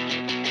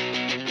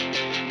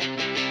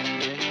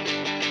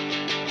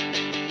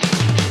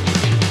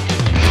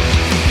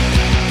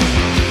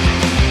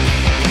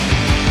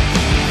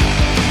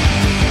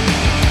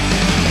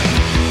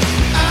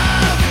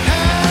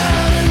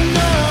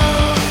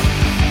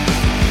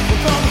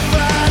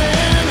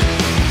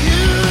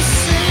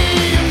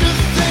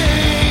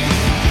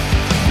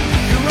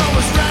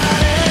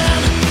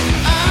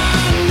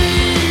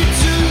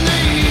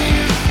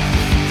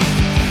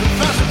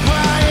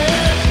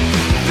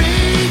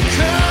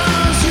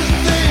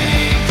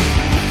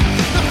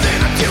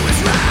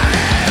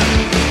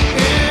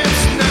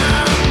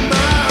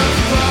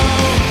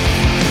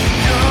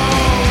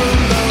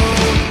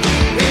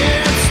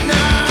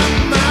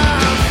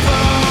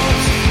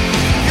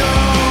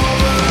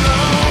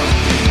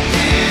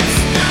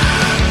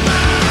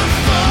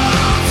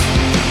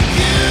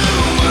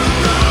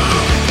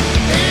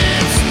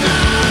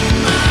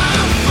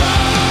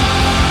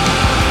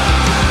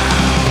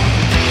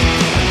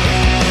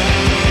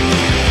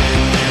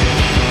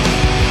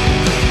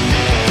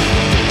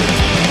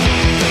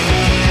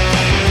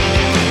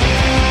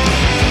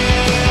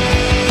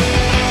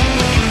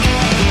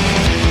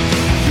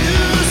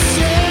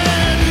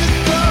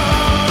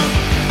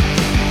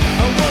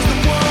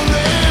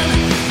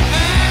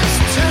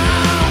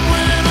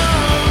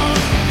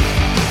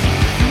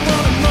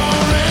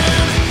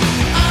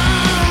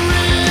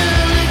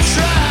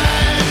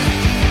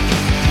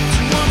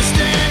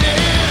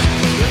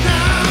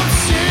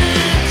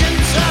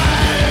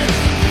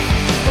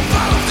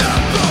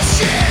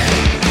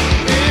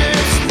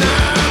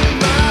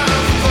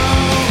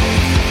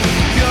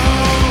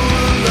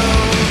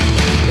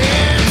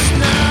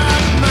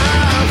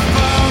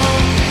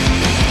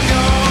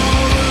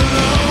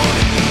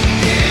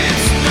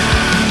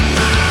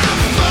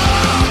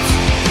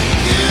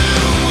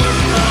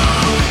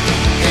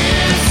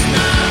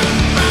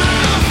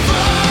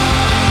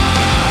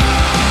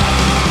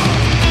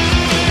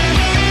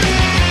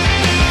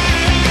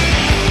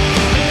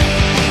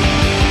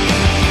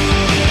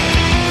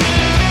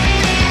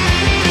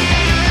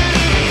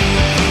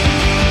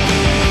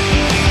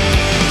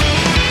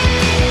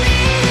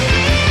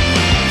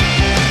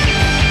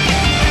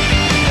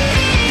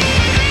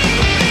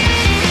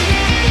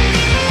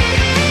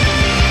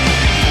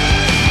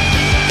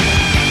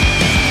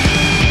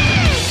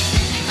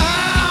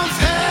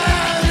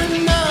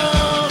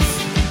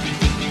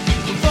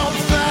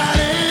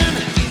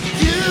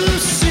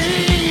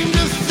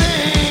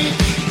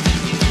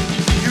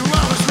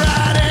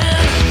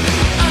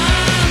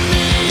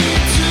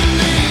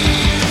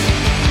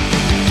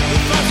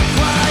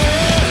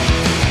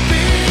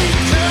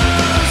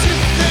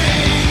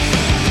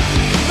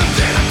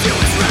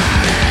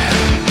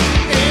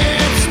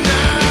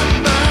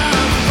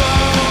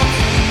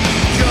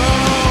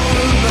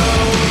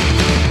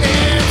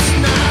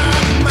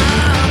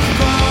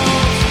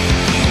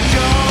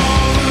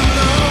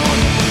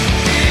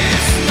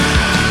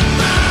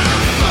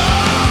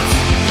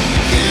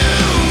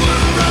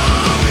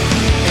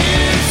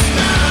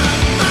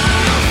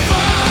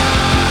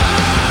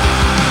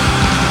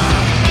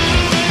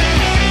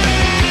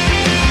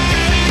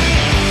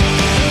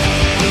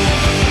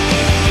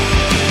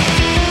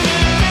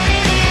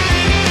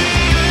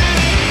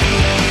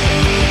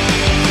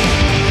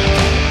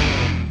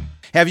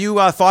 Have you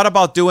thought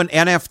about doing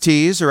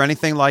NFTs or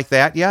anything like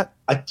that yet?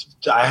 I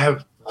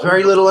have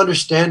very little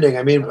understanding.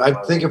 I mean, I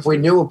think if we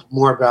knew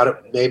more about it,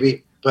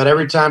 maybe. But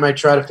every time I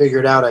try to figure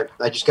it out,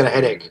 I just get a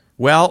headache.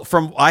 Well,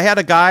 I had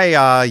a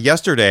guy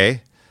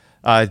yesterday,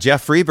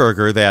 Jeff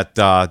Freeberger,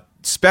 that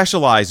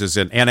specializes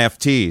in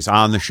NFTs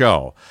on the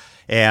show.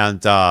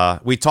 And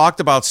we talked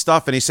about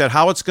stuff, and he said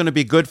how it's going to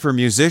be good for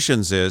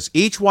musicians is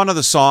each one of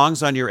the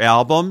songs on your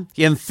album,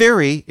 in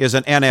theory, is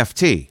an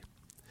NFT.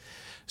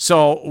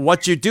 So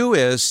what you do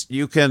is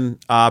you can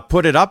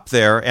put it up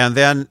there and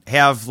then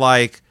have,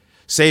 like,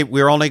 say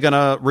we're only going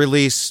to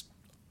release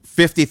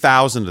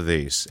 50,000 of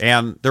these,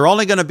 and they're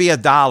only going to be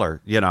 $1,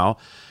 you know,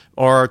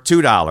 or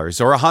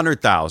 $2 or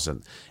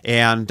 100,000.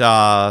 And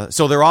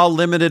so they're all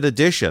limited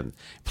edition,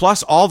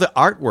 plus all the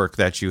artwork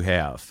that you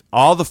have,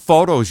 all the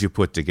photos you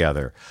put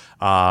together,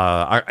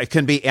 it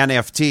can be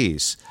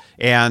NFTs.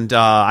 And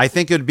I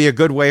think it would be a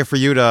good way for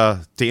you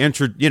to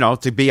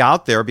be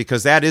out there,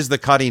 because that is the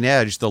cutting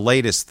edge, the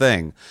latest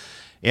thing.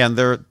 And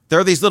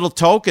they're these little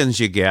tokens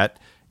you get,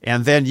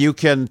 and then you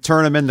can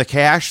turn them into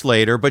cash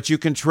later, but you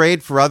can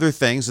trade for other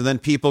things, and then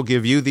people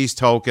give you these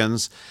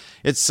tokens.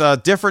 It's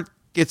different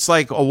it's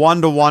like a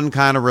one-to-one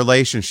kind of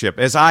relationship,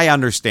 as I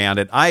understand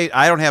it.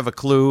 I don't have a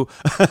clue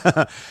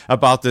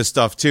about this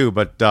stuff too,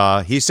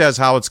 but he says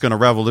how it's going to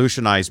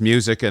revolutionize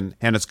music and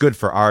it's good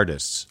for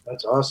artists.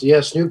 That's awesome.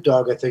 Yeah, Snoop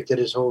Dogg, I think, did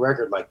his whole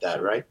record like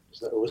that, right?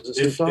 Was it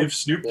Snoop Dogg? If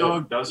Snoop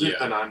Dogg does it,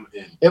 then I'm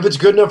in. If it's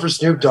good enough for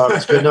Snoop Dogg,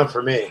 it's good enough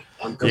for me.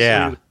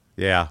 Yeah.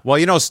 Yeah. Well,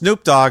 you know,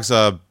 Snoop Dogg's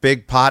a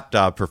big pot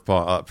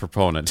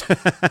proponent.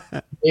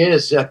 He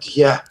is.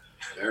 Yeah.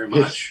 Very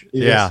much.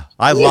 Yeah.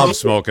 I love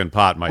smoking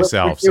pot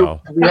myself.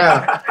 So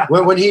yeah.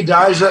 When he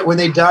dies, when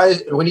he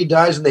dies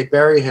and they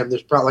bury him,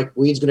 there's probably like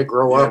weed's going to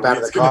grow up out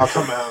of the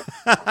coffin.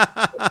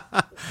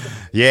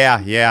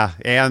 Yeah.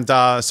 And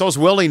so's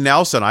Willie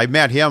Nelson. I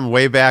met him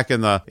way back in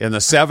the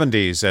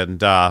 70s,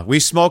 and we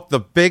smoked the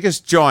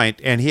biggest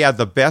joint, and he had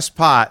the best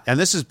pot. And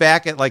this is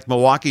back at like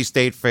Milwaukee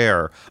State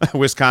Fair,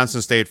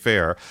 Wisconsin State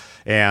Fair.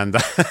 And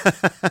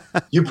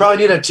you probably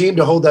need a team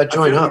to hold that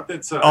joint up.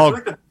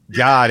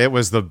 God, it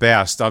was the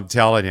best, I'm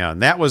telling you.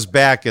 And that was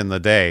back in the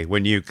day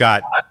when you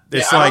got,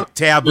 it's like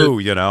taboo,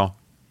 you know.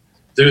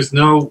 There's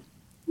nowhere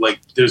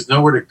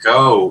to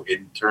go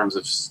in terms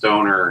of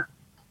stoner.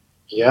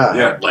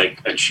 Yeah,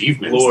 like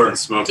achievements than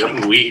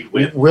smoking weed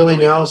with Willie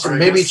Nelson,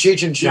 maybe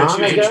Cheech and Chong,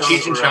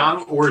 Cheech and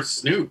Chong or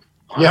Snoop.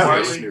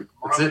 Yeah, Snoop.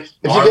 That's it.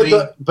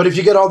 If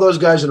you get all those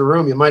guys in a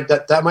room, you might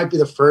that might be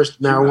the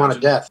first marijuana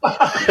death.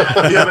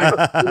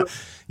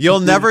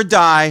 You'll never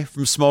die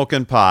from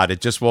smoking pot.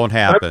 It just won't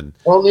happen.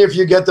 Only if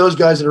you get those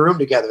guys in a room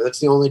together. That's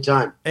the only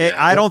time.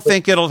 I don't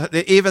think it'll,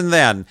 even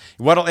then,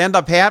 what'll end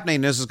up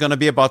happening is going to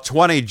be about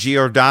 20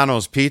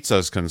 Giordano's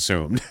pizzas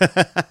consumed.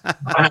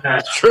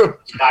 That's true.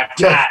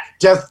 Death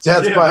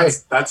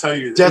that's how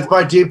you. Death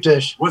by deep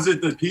dish. Was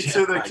it the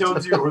pizza that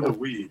killed you or the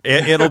weed?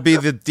 It'll be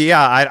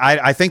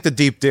I think the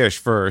deep dish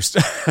first.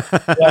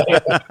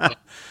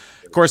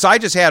 Of course, I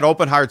just had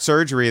open heart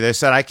surgery. They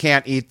said I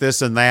can't eat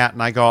this and that,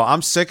 and I go,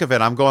 I'm sick of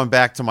it. I'm going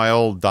back to my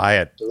old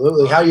diet.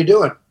 Absolutely. How you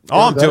doing?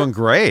 I'm doing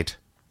great.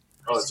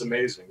 Oh, it's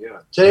amazing.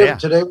 Yeah.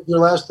 Today was your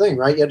last thing,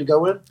 right? You had to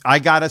go in? I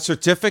got a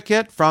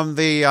certificate from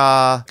the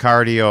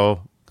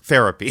cardio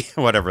therapy,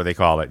 whatever they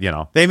call it, you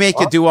know. They make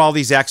you do all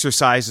these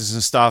exercises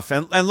and stuff.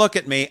 And look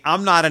at me,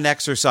 I'm not an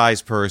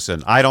exercise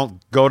person. I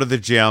don't go to the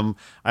gym.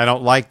 I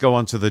don't like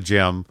going to the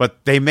gym.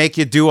 But they make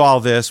you do all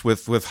this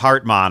with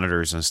heart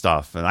monitors and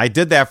stuff. And I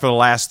did that for the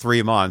last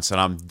 3 months,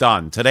 and I'm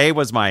done. Today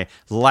was my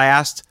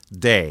last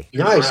day.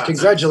 Nice.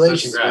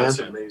 Congratulations, man.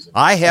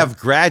 I have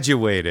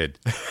graduated.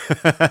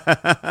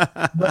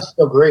 That's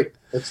so great.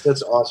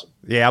 That's awesome.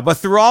 Yeah, but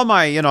through all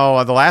my,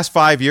 the last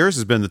 5 years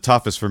has been the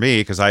toughest for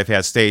me because I've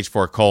had stage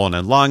 4 colon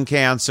and lung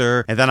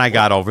cancer, and then I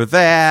got over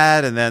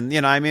that, and then,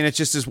 it's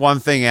just this one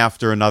thing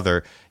after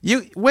another.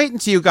 You wait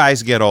until you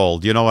guys get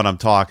old, you know what I'm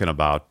talking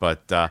about.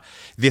 But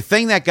the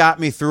thing that got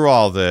me through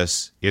all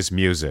this is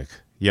music,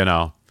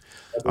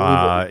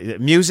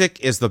 music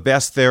is the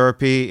best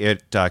therapy.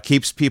 It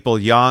keeps people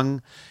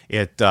young.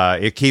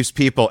 It keeps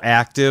people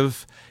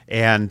active.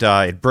 And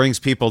it brings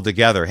people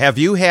together. Have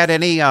you had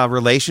any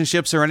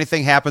relationships or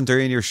anything happen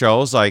during your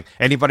shows? Like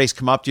anybody's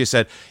come up to you and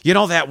said,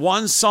 that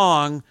one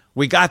song,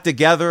 we got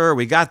together, or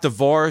we got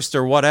divorced,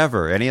 or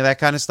whatever. Any of that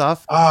kind of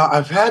stuff?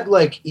 I've had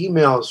like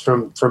emails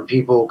from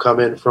people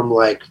come in from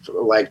like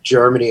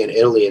Germany and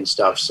Italy and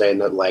stuff saying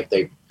that like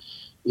they,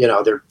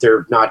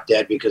 they're not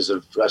dead because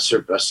of a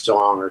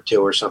song or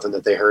two or something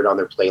that they heard on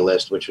their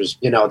playlist, which was,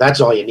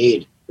 that's all you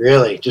need.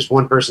 Really, just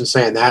one person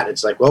saying that, and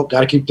it's like, well,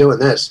 got to keep doing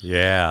this.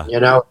 Yeah.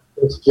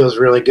 It feels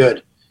really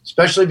good,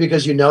 especially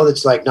because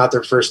it's like not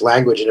their first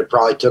language, and it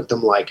probably took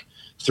them like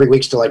 3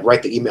 weeks to like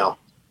write the email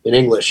in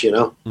English.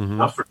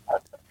 Mm-hmm. I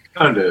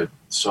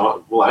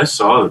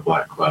saw the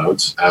Black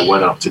Clouds. I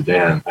went up to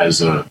Dan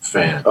as a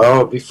fan.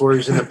 Oh, before he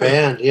was in the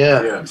band,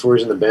 yeah. Before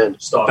he was in the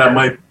band. Stalker.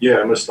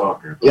 I'm a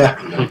stalker. Yeah,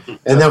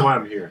 and that's why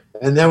I'm here.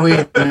 And then we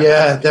absorbed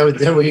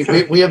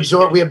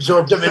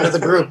him into the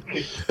group.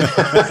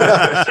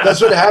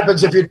 That's what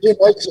happens if you're too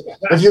nice.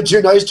 If you're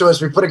too nice to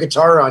us, we put a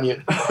guitar on you.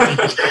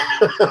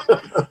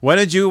 When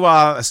did you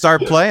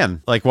start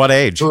playing? Like what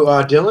age?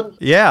 Dylan?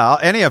 Yeah,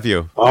 any of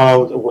you?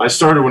 Oh, I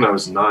started when I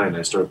was 9.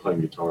 I started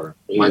playing guitar.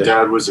 My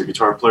dad was a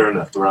guitar player in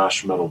a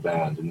thrash metal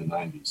band in the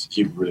 90s.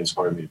 He really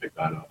inspired me to pick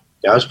that up.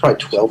 Yeah, I was probably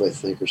 12, I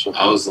think, or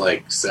something. I was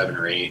like 7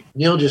 or 8.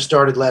 Neil just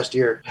started last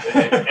year.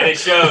 And it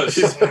shows.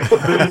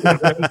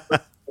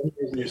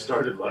 You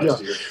started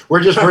last year.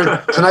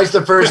 Tonight's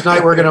the first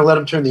night we're going to let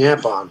him turn the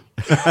amp on.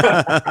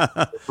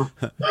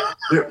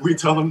 We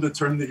tell him to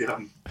turn the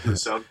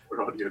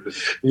soundboard audio.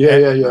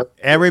 Yeah.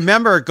 And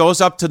remember, it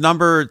goes up to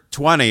number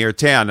 20 or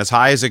 10, as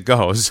high as it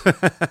goes.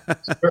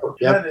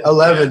 Yep,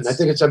 11. I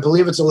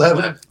believe it's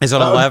 11. Is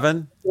it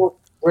 11?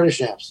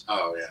 British amps.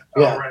 Oh, yeah.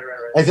 Yeah. Oh, right.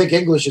 I think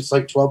English it's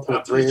like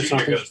 12.3 or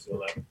something.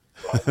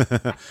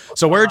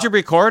 So where'd you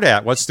record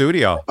at? What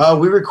studio?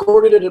 We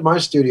recorded it at my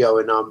studio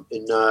in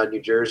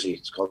New Jersey.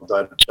 It's called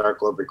Dark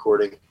Globe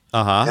Recording.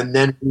 Uh-huh. And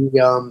then we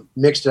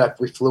mixed it up.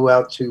 We flew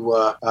out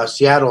to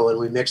Seattle and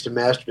we mixed and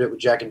mastered it with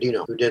Jack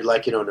Endino, who did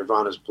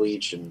Nirvana's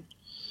Bleach and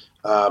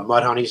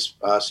Mudhoney's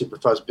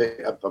Superfuzz,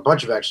 a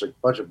bunch of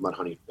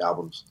Mudhoney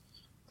albums.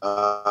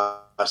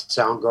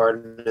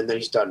 Soundgarden, and then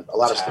he's done a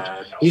lot of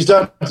stuff. He's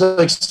done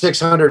like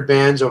 600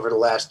 bands over the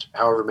last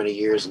however many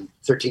years in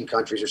 13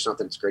 countries or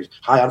something. It's crazy.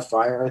 High on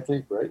Fire, I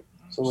think, right?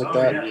 Something like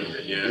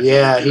that.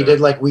 Yeah, he did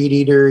like Weed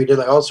Eater. He did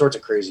like all sorts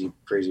of crazy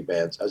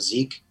bands.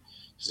 Zeke.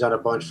 He's done a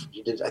bunch.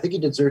 I think he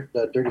did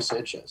Dirty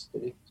Sanchez.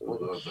 Did he?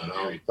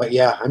 But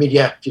yeah, I mean,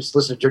 yeah. If you just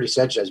listen to Dirty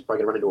Sanchez, you're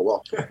probably gonna run into a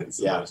wall.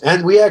 Yeah,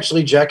 and we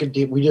actually Jack and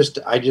Dean.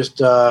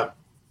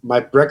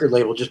 My record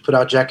label just put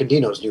out Jack and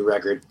Dino's new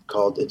record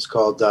called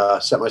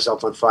Set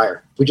Myself on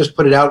Fire. We just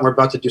put it out, and we're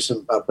about to do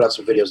put out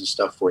some videos and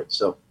stuff for it.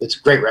 So it's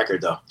a great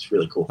record, though. It's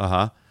really cool.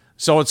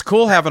 So it's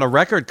cool having a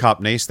record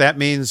company. So that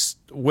means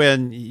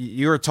when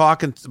you're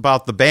talking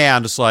about the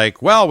band, it's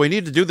like, well, we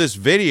need to do this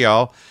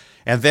video,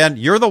 and then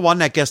you're the one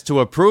that gets to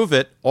approve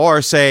it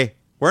or say,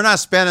 we're not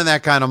spending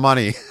that kind of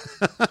money.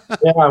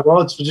 Yeah, well,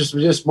 it's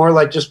just more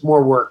like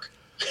more work.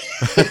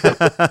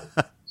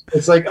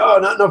 It's like, oh,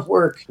 not enough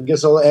work. I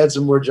guess I'll add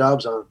some more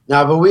jobs on.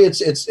 No, but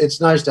it's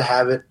nice to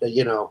have it, to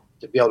be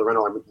able to run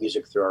our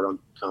music through our own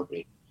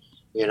company.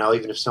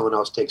 Even if someone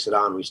else takes it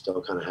on, we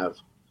still kind of have,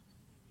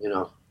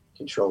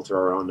 control through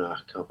our own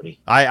company.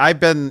 I've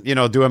been,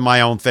 doing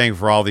my own thing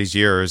for all these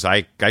years.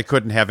 I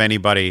couldn't have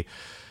anybody,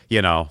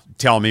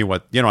 tell me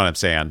what, you know what I'm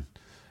saying?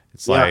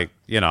 It's like,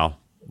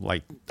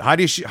 like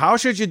how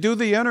should you do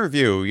the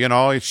interview?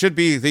 It should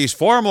be these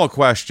formal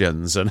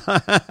questions and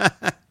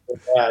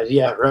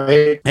yeah,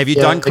 right. Have you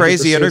done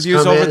crazy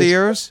interviews over the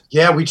years?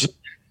 Yeah, we just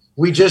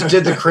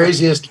did the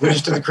craziest. We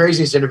just did the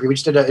craziest interview. We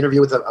just did an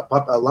interview with a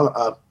puppet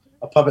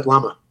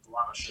llama.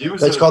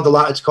 It's called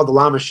the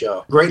Llama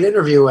Show. Great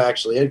interview,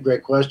 actually. Had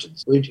great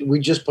questions. We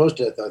just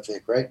posted it, though, I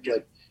think, right?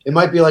 Like, it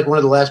might be like one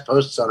of the last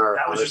posts on our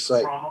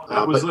site.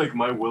 That was like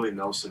my Willie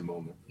Nelson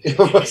moment.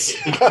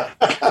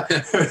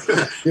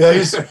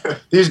 Yeah,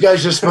 these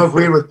guys just smoke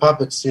weed with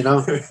puppets,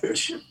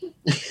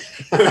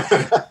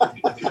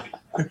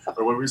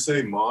 Or what we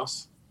say,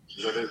 moss?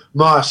 Is that it?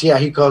 Moss, yeah.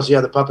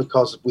 The puppet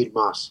calls it weed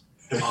moss.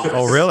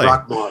 Oh, really?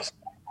 Rock moss.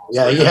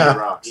 Yeah. He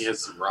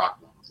has some rock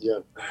moss. Yeah.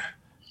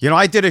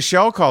 I did a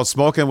show called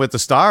Smoking with the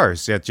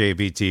Stars at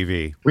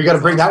JBTV. We got to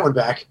bring that one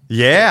back.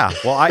 Yeah.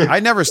 Well, I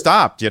never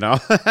stopped, You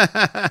just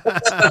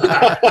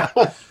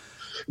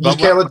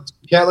can't let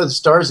the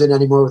stars in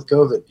anymore with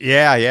COVID.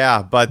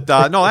 Yeah. But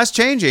no, that's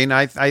changing.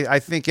 I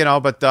think,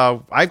 but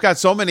I've got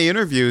so many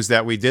interviews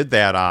that we did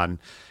that on.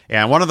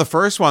 And one of the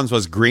first ones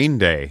was Green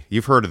Day.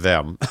 You've heard of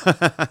them.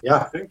 Yeah.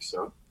 I think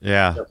so.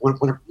 Yeah.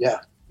 Yeah. I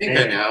think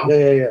I know.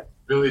 Yeah.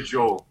 Billy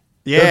Joel.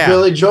 Yeah.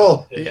 Billy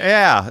Joel.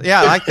 Yeah,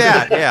 like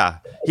that. Yeah.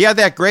 He had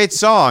that great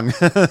song.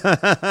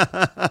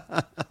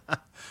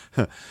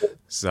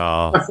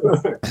 So,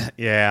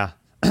 yeah.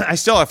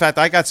 In fact,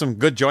 I got some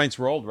good joints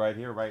rolled right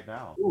here, right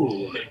now.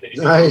 Ooh,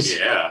 nice.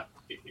 Yeah.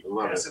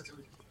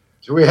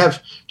 Do we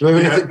have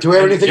anything?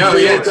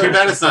 Too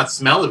bad it's not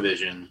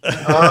smell-o-vision.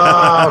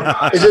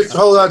 Is it?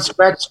 Hold on,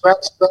 scratch, and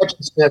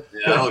sniff.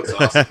 Yeah, that looks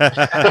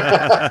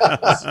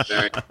awesome.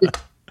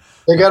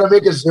 They got to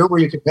make a Zoom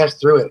where you can pass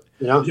through it.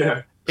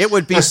 Yeah. It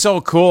would be so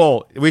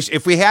cool.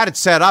 If we had it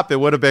set up, it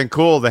would have been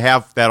cool to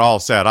have that all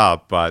set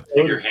up. But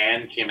your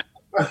hand came out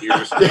of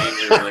your screen.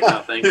 You were like,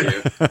 "No, thank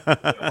you."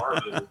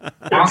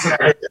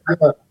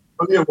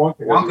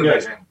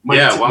 Wonka.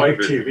 Mike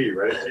TV,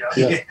 right?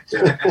 Yeah.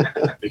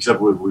 Except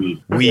with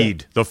weed.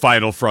 Weed, the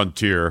final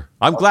frontier.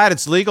 I'm glad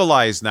it's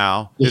legalized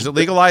now. Is it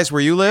legalized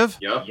where you live?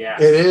 Yep. Yeah.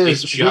 It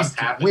is.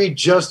 We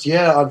just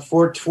on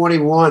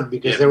 4/21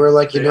 because they were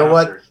like, you know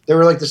what? They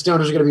were like, the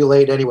stoners are going to be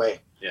late anyway.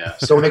 Yeah.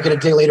 So we'll make it a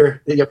day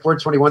later.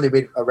 4/21, they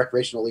made a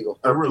recreational legal.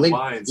 There were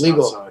lines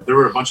legal. outside. There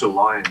were a bunch of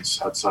lines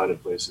outside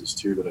of places,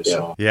 too, that I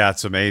saw. Yeah,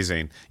 it's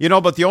amazing.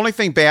 But the only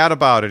thing bad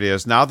about it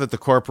is now that the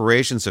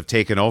corporations have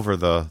taken over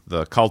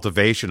the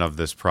cultivation of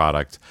this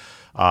product,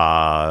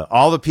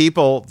 all the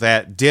people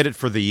that did it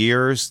for the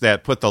years,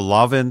 that put the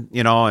love in,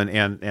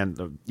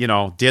 and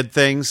did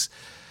things,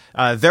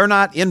 they're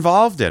not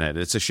involved in it.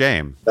 It's a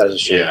shame. That is a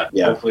shame.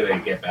 Yeah. Hopefully they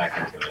get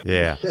back into it.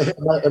 Yeah.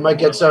 It might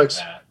get so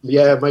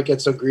it might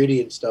get so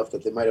greedy and stuff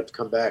that they might have to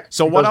come back.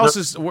 So what else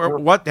is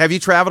what have you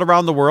traveled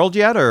around the world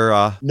yet,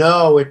 or?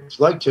 No, we'd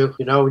like to.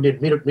 We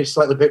need a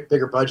slightly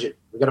bigger budget.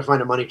 We got to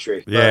find a money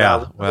tree.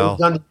 Yeah,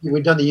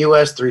 we've done the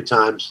U.S. 3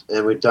 times,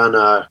 and we've done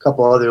a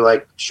couple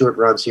other short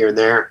runs here and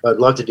there. But I'd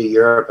love to do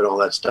Europe and all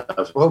that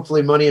stuff.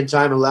 Hopefully, money and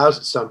time allows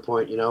at some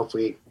point. If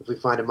we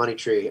find a money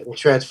tree, we'll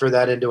transfer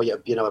that into a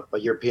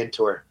European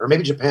tour, or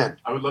maybe Japan.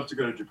 I would love to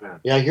go to Japan.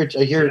 Yeah, I hear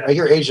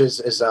Asia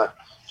is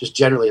just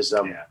generally is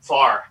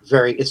far.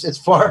 Very it's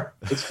far.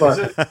 It's far.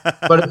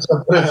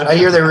 but I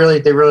hear they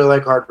really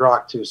like hard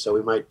rock too, so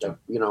we might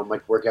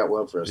might work out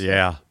well for us.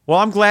 Yeah. Well,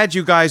 I'm glad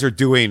you guys are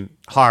doing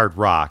hard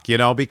rock,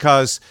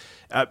 because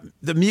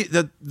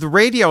the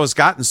radio has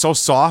gotten so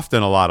soft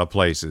in a lot of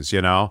places,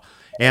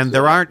 And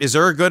is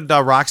there a good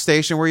rock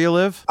station where you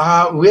live?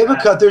 We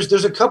have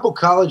there's a couple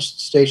college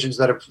stations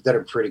that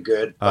are pretty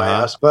good by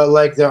us, but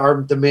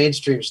the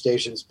mainstream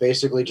stations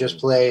basically just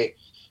play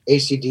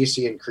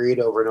AC/DC and Creed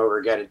over and over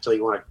again until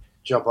you want to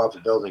jump off a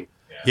building.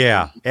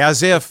 Yeah,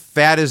 as if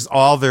that is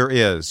all there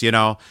is, you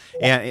know.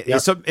 And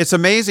it's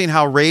amazing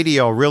how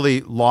radio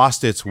really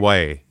lost its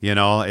way, you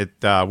know.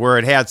 Where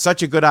it had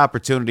such a good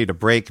opportunity to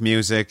break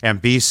music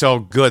and be so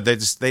good. They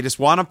just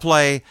want to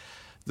play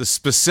the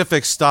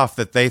specific stuff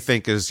that they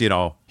think is, you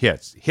know,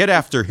 hits, hit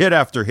after hit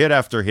after hit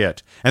after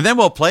hit, and then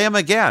we'll play them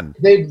again.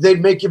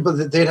 They'd make you,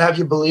 they'd have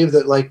you believe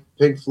that like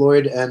Pink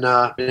Floyd and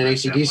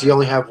AC/DC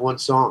only have one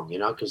song, you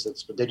know, because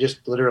they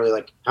just literally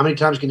like, how many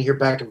times can you hear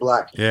Back in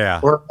Black? Yeah.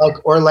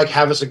 Or like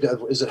Have a Cigar.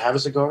 Is it Have a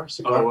Cigar?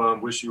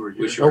 Wish You Were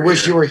Here.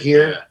 Wish You Were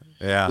Here.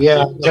 Yeah.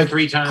 Like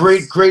 3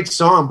 times. Great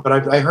song, but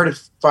I heard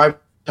it 5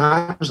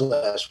 times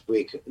last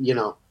week. You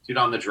know. Dude,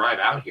 on the drive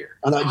out here.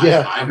 How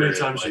many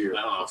times a year?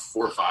 I don't know,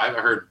 4 or 5. I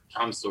heard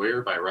Tom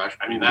Sawyer by Rush.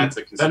 I mean, that's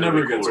a that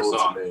never considerably gets cooler old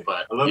song. to me.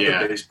 But I love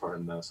the bass part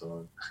in that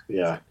song.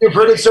 Yeah, you've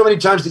heard it so many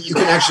times that you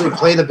can actually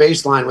play the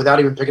bass line without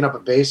even picking up a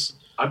bass.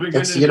 I've been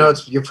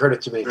you've heard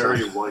it too many times.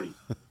 Barry White.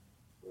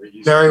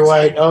 Barry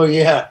White. Oh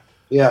yeah.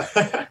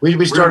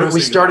 We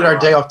started our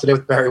day off today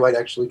with Barry White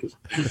actually.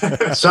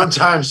 'Cause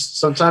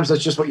sometimes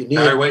that's just what you need.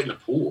 Barry White in the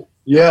pool.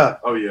 Yeah.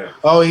 Oh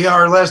yeah.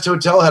 Our last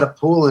hotel had a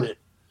pool in it.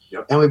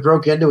 Yep. And we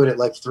broke into it at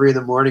like 3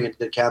 a.m. and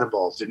did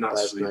cannonballs. Did not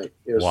last sleep. night.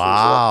 It was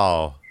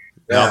Wow.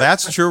 Now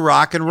that's true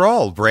rock and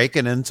roll,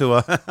 breaking into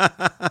a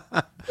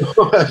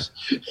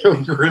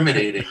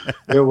Incriminating.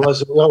 It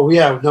was. Oh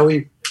yeah. No,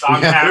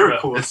 on camera.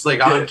 Cool. It's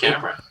like on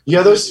camera.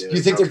 Yeah, those.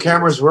 You think their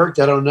cameras worked?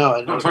 I don't know.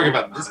 I'm talking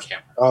about this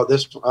camera. Oh,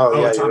 this.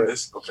 Oh, yeah. It's on You're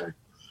this. Okay.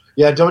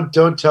 Yeah. Don't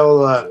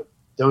tell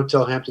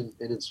Hampton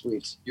Inn and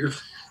Suites.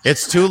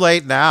 It's too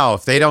late now.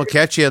 If they don't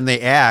catch you in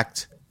the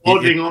act.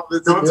 Holding on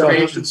the Yeah.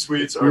 Hampton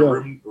Suites. Our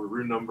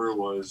room number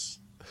was.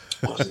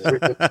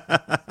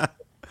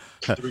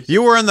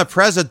 You were in the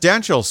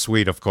presidential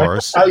suite, of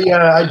course. I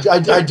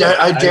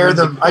dare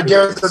them. I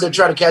dare them to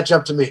try to catch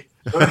up to me.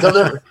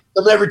 They'll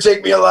never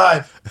take me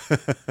alive.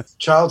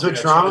 Childhood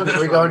trauma? Can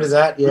we go into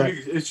that? Yeah.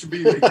 It should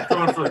be like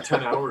going for like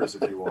 10 hours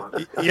if you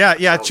want.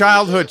 Yeah,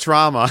 childhood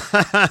trauma.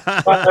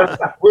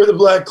 We're the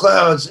Black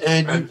Clouds,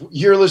 and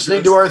you're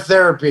listening to our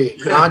therapy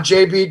on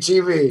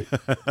JBTV.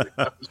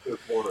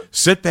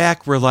 Sit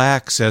back,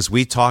 relax as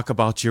we talk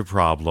about your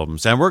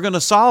problems, and we're going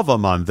to solve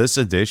them on this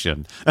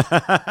edition.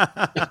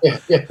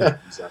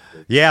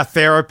 Yeah,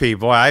 therapy.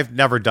 Boy, I've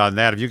never done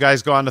that. Have you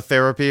guys gone to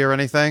therapy or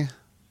anything?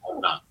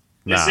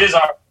 No. This is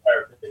our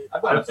therapy.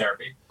 I've gone to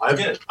therapy.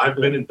 I've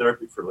been in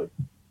therapy for like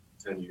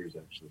 10 years,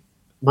 actually.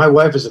 My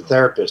wife is a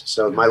therapist,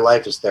 so my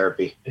life is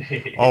therapy.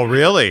 Oh,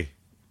 really?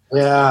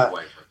 Yeah.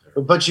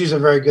 But she's a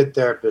very good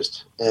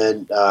therapist,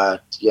 and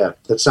that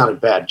sounded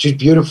bad. She's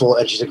beautiful,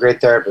 and she's a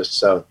great therapist.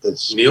 So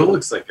that's Neil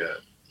looks like a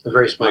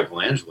very smart.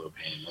 Michelangelo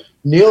painting.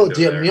 Neil,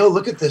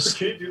 look at this.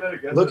 Can you do that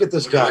again? Look at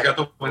this guy I got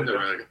the window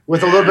right.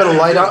 with a little bit of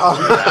light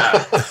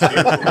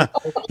on.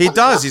 He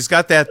does. He's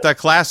got that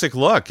classic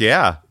look.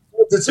 Yeah.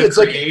 It's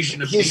like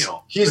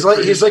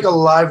he's like a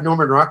live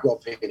Norman Rockwell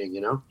painting,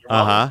 you know.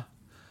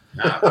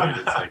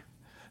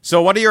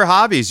 So, what are your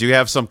hobbies? You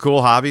have some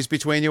cool hobbies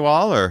between you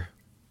all, or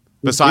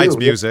besides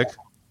music?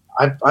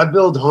 I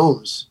build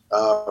homes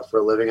for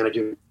a living, and I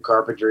do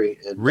carpentry.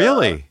 And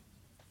really,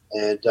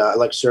 I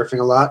like surfing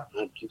a lot.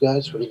 You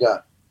guys, what do you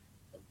got?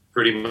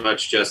 Pretty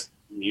much just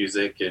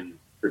music and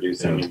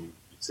producing and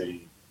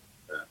singing.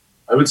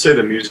 I would say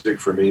the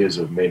music for me is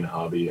a main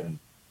hobby, and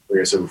like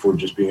I said before,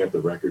 just being at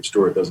the record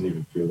store, it doesn't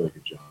even feel like a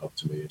job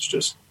to me. It's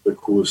just the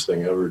coolest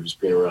thing ever,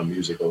 just being around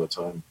music all the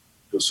time.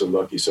 I feel so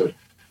lucky. So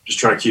just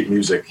trying to keep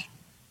music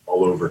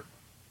all over.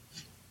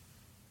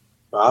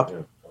 Bob?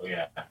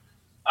 Yeah.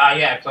 Oh,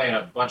 yeah. I play in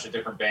a bunch of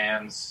different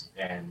bands,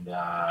 and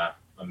I'm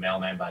a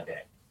mailman by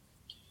day.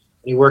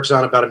 He works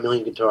on about 1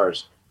 million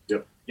guitars.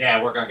 Yep. Yeah,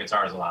 I work on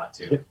guitars a lot,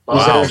 too.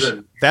 Wow.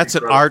 That's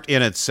an art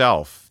in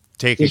itself,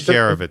 taking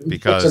care of it,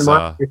 because...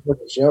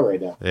 show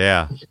right now.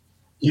 Yeah.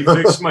 You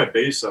fixed my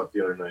bass up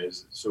the other night.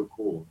 It's so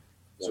cool.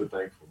 So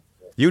thankful.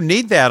 You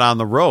need that on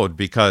the road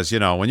because, you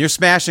know, when you're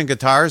smashing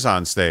guitars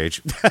on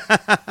stage.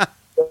 That's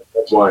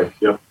why,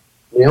 yep.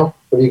 Neil,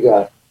 what do you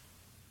got?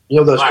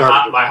 Neil does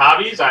my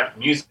hobbies,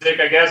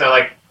 music, I guess. I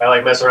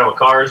like messing around with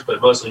cars,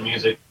 but mostly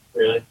music,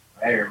 really.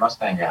 Hey, you're a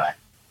Mustang guy.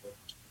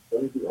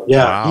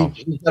 Yeah, wow.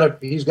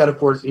 he's got a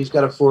Ford.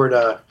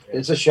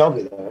 It's a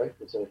Shelby, though, right?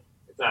 It's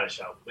not a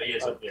Shelby,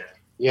 but yeah.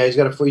 Yeah, he's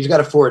got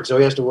a Ford, so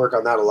he has to work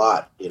on that a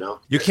lot, you know.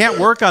 You can't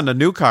work on the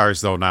new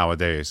cars though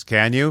nowadays,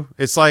 can you?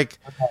 It's like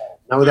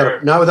not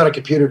without a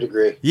computer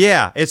degree.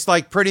 Yeah, it's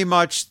like pretty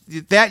much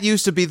that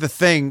used to be the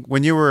thing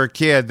when you were a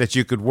kid that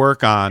you could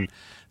work on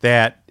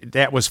that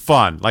was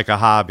fun, like a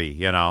hobby,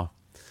 you know.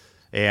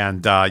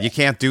 And you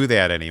can't do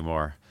that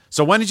anymore.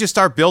 So when did you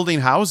start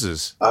building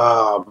houses?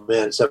 Oh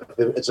man,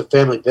 it's a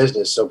family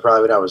business. So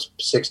probably when I was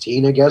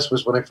 16, I guess,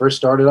 was when I first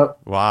started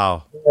up.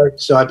 Wow.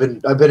 So I've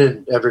been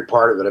in every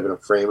part of it. I've been a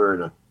framer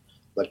and an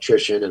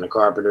electrician and a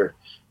carpenter.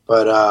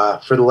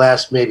 But for the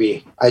last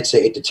maybe I'd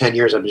say 8 to 10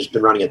 years, I've just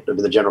been running it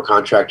with the general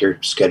contractor,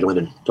 scheduling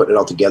and putting it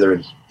all together,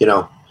 and you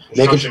know,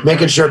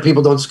 making sure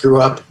people don't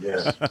screw up.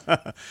 Yeah.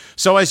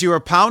 So as you were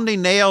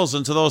pounding nails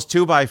into those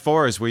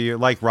 2x4s, were you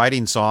like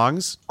writing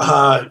songs?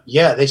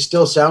 Yeah, they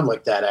still sound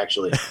like that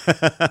actually.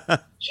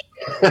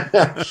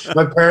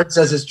 My parents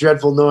says it's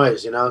dreadful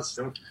noise, you know.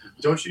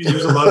 Don't you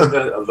use a lot of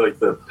that, of like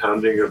the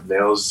pounding of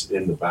nails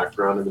in the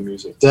background of the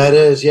music? That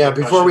is, yeah.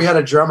 Before we had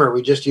a drummer,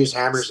 we just used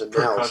hammers and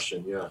nails.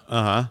 Percussion,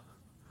 yeah.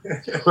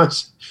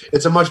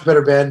 It's a much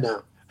better band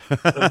now.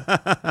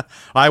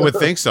 I would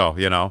think so,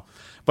 you know.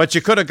 But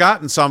you could have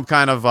gotten some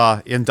kind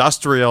of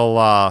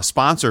industrial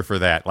sponsor for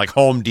that, like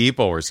Home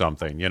Depot or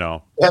something, you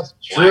know. That's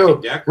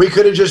true. We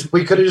could have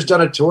just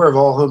done a tour of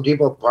all Home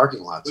Depot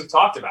parking lots. We've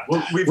talked about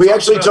that. We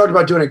actually talked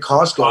about doing it at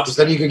Costco because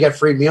then you could get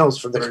free meals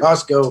from the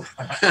Costco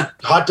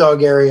hot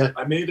dog area.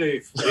 I made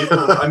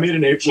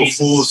an April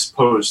Fool's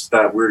post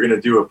that we're going to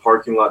do a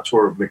parking lot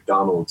tour of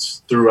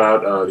McDonald's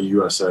throughout the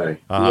USA.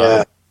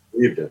 Yeah.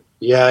 Believed it.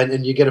 Yeah,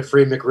 and you get a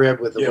free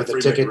McRib with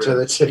a ticket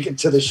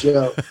to the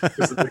show.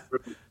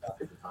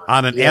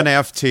 On an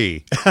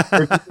NFT.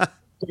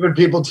 Even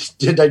people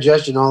did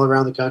digestion all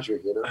around the country,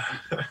 you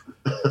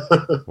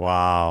know.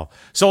 Wow.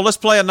 So let's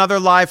play another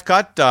live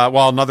cut.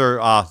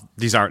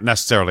 These aren't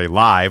necessarily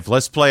live.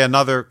 Let's play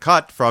another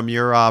cut from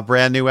your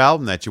brand new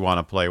album that you want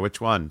to play.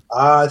 Which one?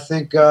 I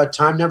think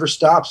Time Never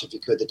Stops, if you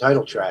could, the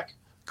title track.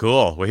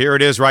 Cool. Well, here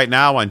it is right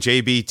now on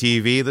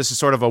JBTV. This is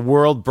sort of a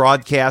world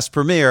broadcast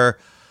premiere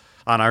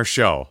on our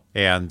show.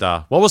 And,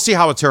 we'll see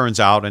how it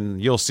turns out,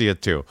 and you'll see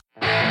it too.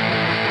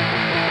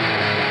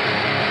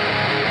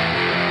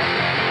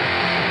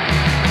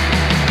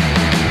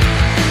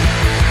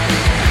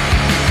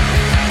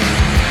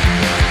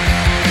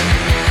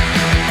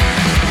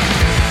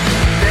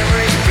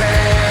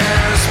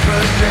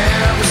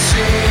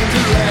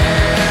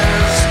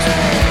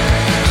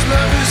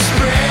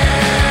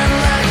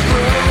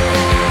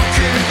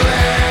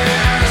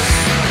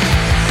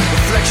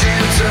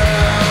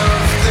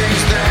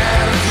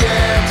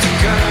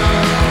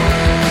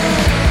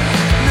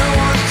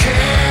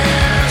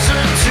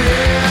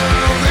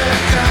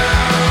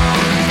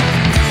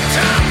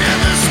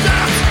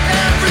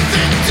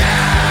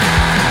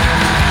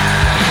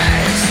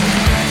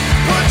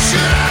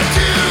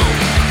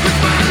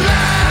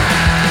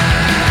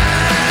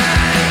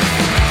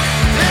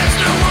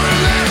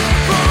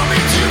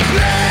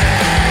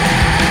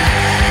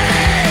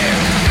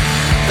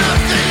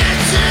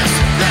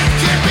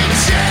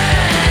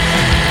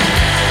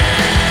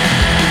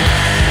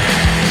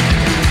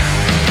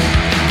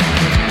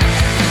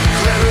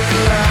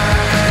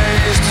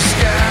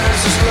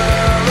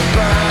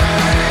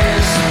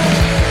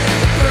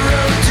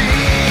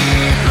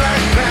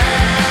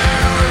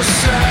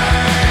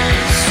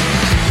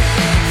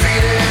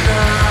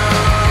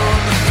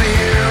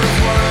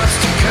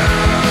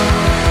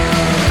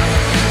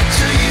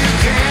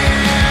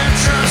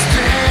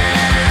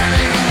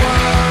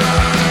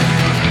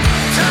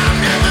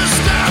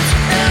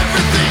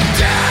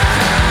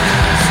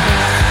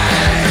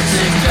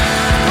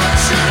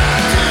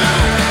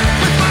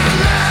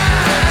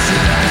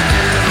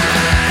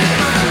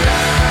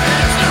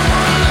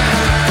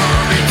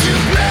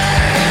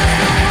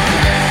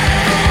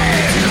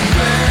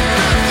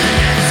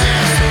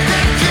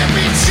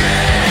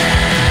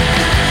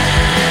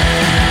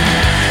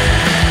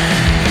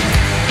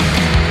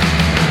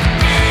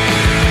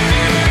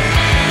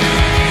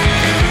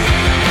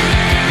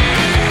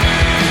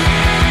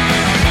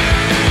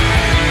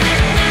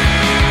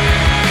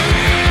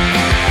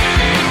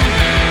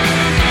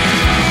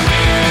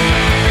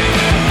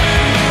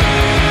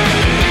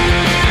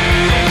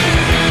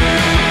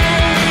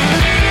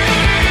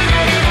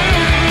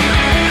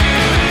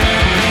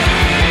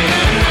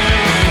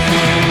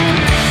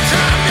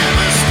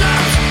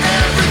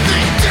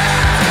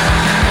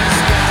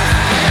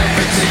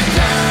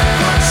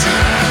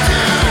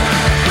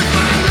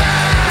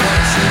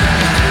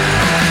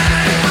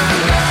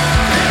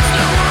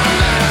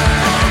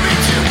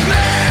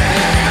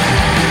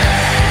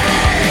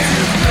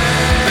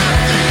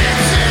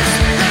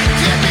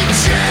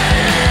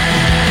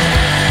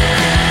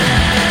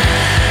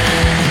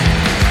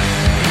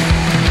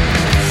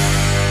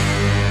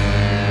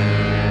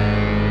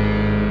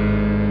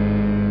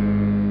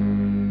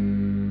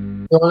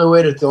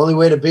 The only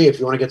way to be if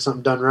you want to get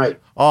something done right.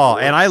 Oh,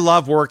 and I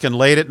love working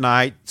late at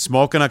night,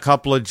 smoking a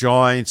couple of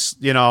joints,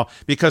 you know,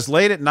 because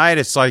late at night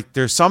it's like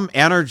there's some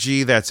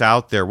energy that's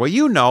out there. Well,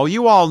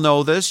 you all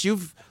know this.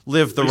 You've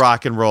lived the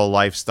rock and roll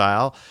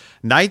lifestyle.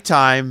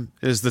 Nighttime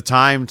is the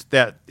time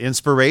that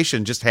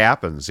inspiration just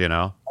happens, you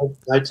know.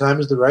 Nighttime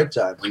is the right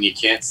time. When you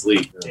can't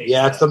sleep.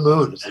 Yeah, it's the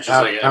moon. It's the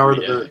power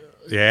of the moon.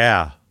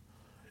 Yeah.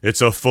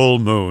 It's a full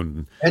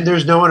moon. And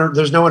there's no one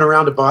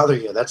around to bother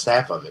you. That's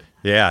half of it.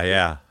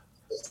 Yeah.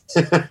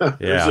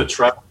 There's a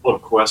Tribe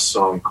Called Quest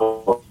song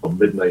called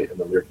Midnight, and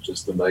the lyric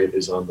just "the night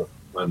is on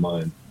my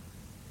mind."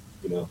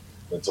 You know,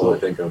 that's all I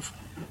think of.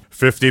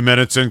 50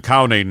 minutes and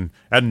counting,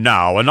 and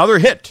now another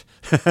hit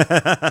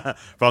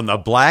from the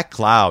Black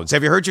Clouds.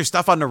 Have you heard your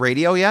stuff on the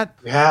radio yet?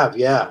 We have,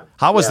 yeah.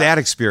 How was that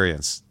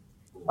experience?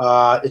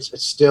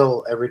 It's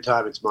still every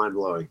time it's mind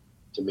blowing.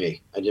 to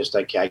me. I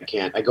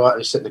can't. I go out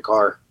and sit in the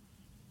car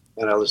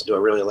and I listen to it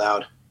really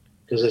loud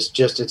because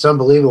it's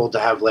unbelievable to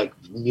have like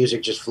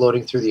music just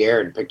floating through the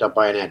air and picked up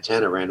by an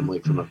antenna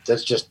randomly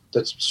that's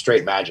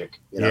straight magic.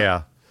 You know?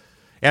 Yeah.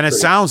 And it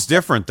sounds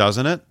different,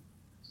 doesn't it?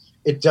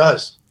 It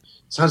does.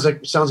 Sounds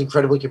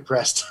incredibly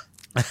compressed.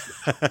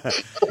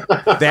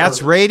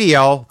 That's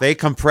radio. They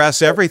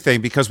compress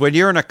everything because when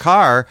you're in a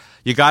car,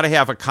 you got to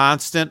have a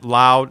constant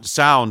loud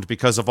sound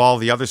because of all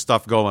the other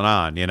stuff going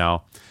on, you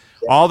know.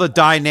 Yeah. All the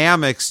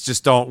dynamics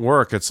just don't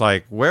work. It's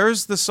like,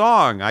 where's the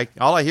song?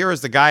 All I hear is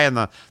the guy in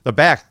the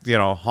back, you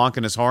know,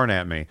 honking his horn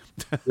at me.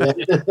 I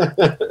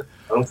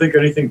don't think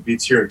anything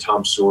beats hearing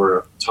Tom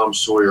Sawyer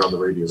on the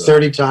radio.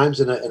 30 times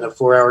in a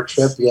 4-hour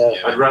trip. Yeah,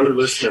 I'd rather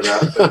listen to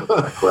that than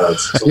the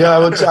crowds. Yeah, I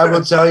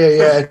will tell you.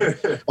 Yeah,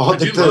 I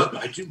do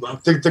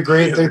love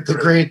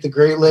the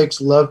Great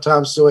Lakes love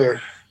Tom Sawyer.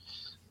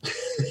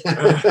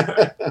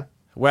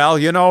 Well,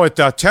 you know, it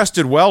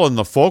tested well in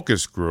the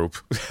focus group.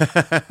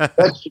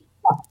 That's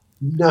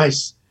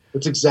nice.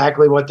 That's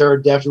exactly what they're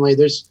definitely.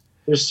 There's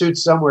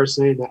suits somewhere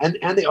saying that,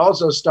 and they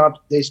also started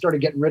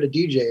getting rid of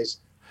DJs.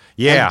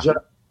 Yeah.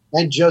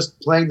 And just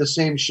playing the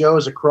same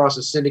shows across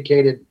a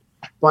syndicated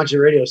bunch of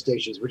radio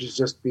stations, which is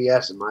just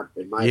BS in my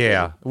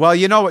opinion. Well,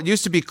 you know, it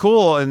used to be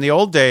cool in the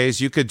old days.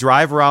 You could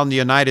drive around the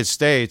United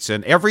States,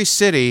 and every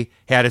city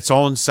had its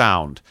own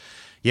sound,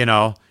 you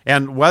know.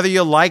 And whether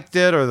you liked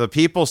it or the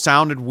people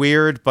sounded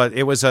weird, but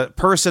it was a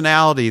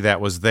personality that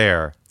was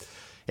there.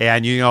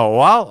 And you know,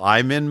 well,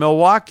 I'm in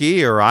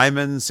Milwaukee or I'm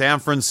in San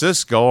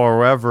Francisco or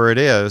wherever it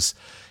is.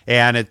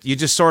 And you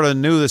just sort of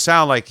knew the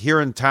sound. Like here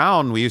in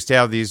town, we used to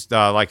have these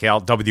like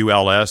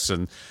WLS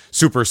and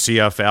Super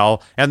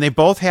CFL, and they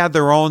both had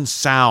their own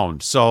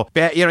sound. So,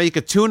 you know, you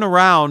could tune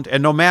around,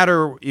 and no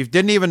matter, you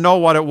didn't even know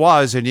what it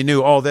was, and you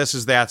knew, oh, this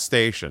is that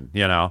station,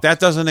 you know. That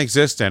doesn't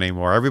exist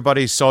anymore.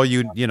 Everybody's so,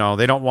 you know,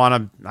 they don't want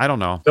to, I don't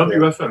know.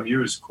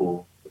 WFMU is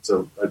cool.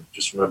 I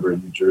just remember a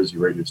New Jersey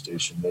radio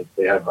station.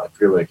 They have, I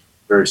feel like,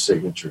 very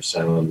signature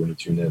sound when you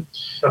tune in.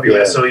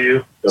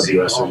 WSOU.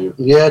 WSOU.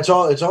 Yeah, it's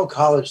all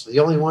college. The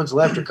only ones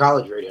left are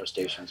college radio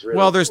stations. Really.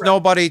 Well, there's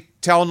nobody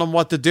telling them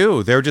what to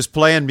do. They're just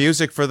playing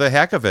music for the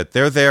heck of it.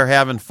 They're there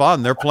having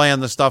fun. They're playing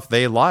the stuff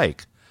they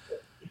like.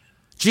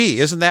 Gee,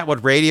 isn't that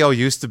what radio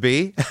used to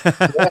be?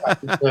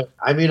 Yeah,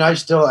 I mean, I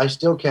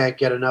still can't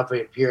get enough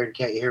of hearing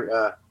Can't You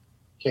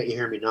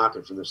Hear Me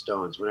Knocking from the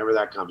Stones. Whenever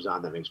that comes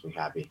on, that makes me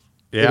happy.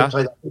 Yeah,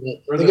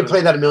 they can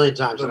play that a million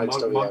times, and I'd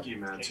still Monkey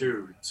Man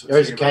too.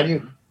 Can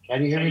you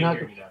hear me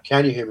knocking?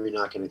 Can you hear me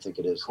knocking? I think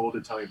it is Cold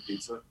Italian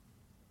Pizza.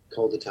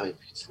 Cold Italian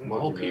Pizza.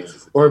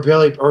 Or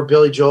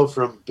Billy Joel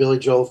from Green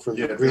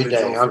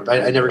Day.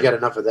 I never get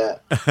enough of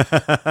that.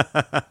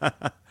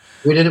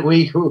 We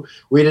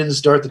didn't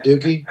start the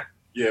Dookie.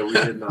 Yeah, we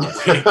did not.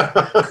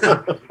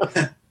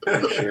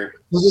 Sure.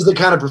 This is the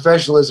kind of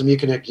professionalism you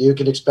can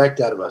expect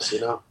out of us, you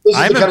know.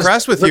 I'm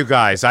impressed with you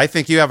guys. I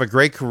think you have a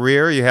great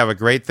career. You have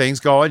great things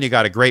going. You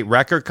got a great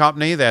record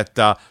company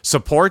that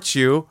supports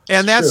you,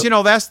 and that's, you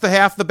know, that's the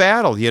half the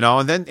battle, you know.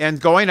 And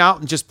going out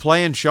and just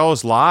playing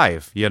shows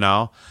live, you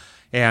know,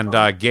 and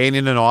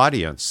gaining an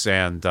audience.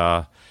 And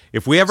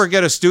if we ever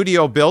get a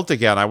studio built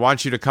again, I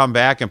want you to come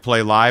back and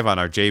play live on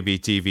our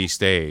JBTV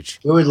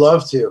stage. We would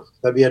love to.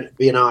 That'd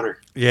be an honor.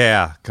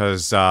 Yeah,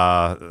 because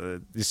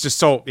it's just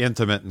so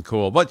intimate and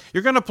cool. But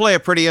you're going to play a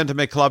pretty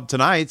intimate club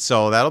tonight,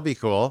 so that'll be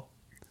cool.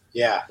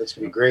 Yeah, it's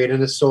going to be great.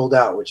 And it's sold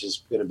out, which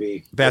is going to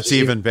be... That's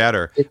even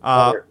better.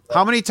 How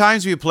many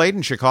times have you played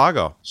in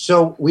Chicago?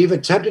 So we've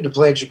attempted to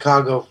play in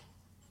Chicago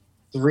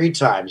 3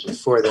 times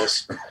before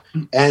this.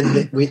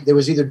 And it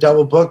was either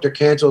double booked or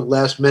canceled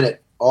last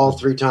minute all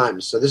 3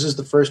 times. So this is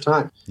the first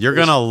time. You're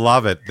going to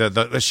love it.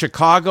 The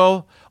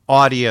Chicago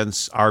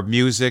audience are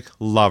music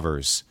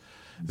lovers.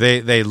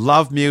 They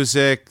love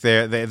music.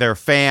 They're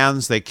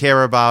fans. They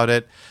care about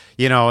it.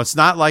 You know, it's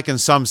not like in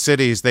some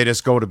cities they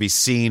just go to be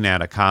seen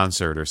at a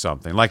concert or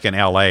something, like in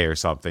L.A. or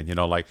something. You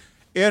know, like,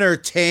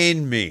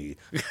 entertain me.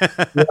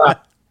 Yeah,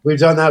 we've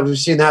done that. We've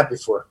seen that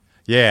before.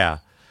 Yeah.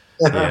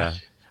 Yeah.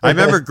 I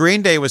remember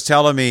Green Day was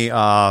telling me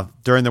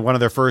during one of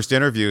their first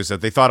interviews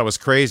that they thought it was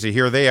crazy.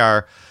 Here they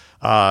are,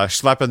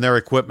 schlepping their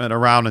equipment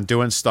around and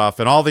doing stuff,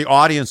 and all the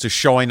audience is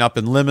showing up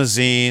in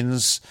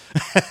limousines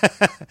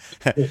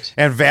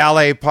and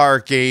valet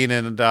parking,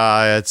 and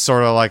it's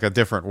sort of like a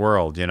different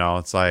world, you know.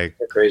 It's like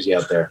they're crazy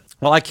out there.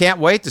 Well, I can't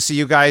wait to see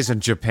you guys in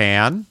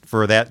Japan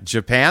for that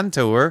Japan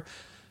tour.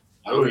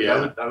 Oh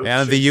yeah,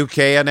 and the UK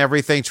and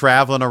everything,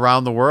 traveling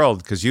around the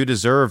world, because you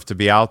deserve to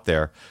be out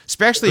there.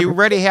 Especially, you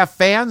already have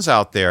fans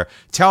out there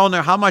telling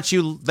them how much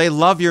they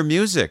love your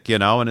music, you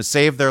know, and it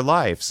saved their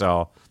life.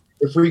 So.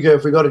 If we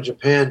go to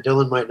Japan,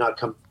 Dylan might not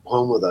come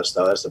home with us,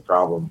 though. That's the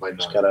problem.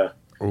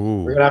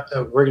 We're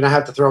gonna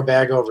have to throw a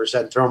bag over his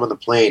head and throw him on the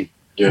plane.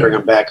 Yeah. Bring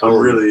him back home.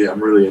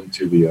 I'm really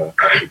into the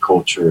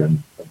culture,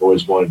 and I've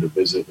always wanted to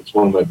visit. It's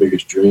one of my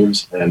biggest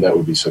dreams, and that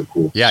would be so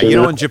cool. Yeah, you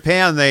know, in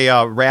Japan they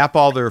wrap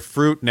all their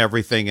fruit and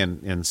everything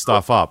and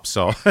stuff up.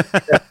 So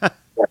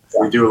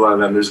we do a lot of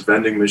that. There's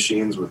vending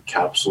machines with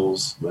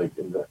capsules, like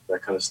in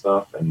that kind kind of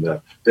stuff, and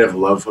they have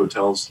love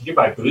hotels. You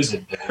buy booze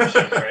in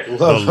Venetia, right? The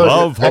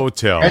Love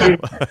Hotel.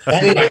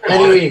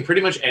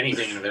 Pretty much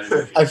anything in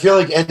Venetia. I feel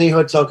like any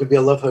hotel could be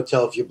a love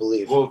hotel if you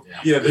believe. Well,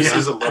 yeah, this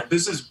is a love.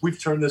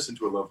 We've turned this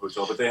into a love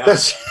hotel, but they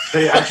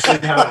actually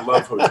have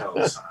love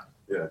hotels.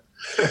 Yeah.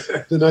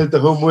 The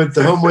Homewood.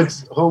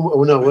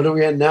 Oh no, what are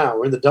we at now?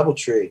 We're in the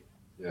DoubleTree.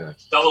 Yeah.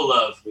 Double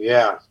Love.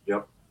 Yeah.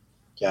 Yep.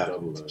 Yeah.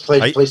 Double Love.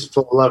 Place is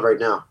full of love right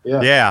now.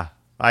 Yeah. Yeah.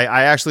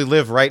 I actually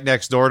live right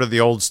next door to the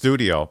old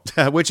studio,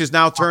 which is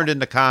now turned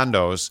into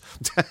condos.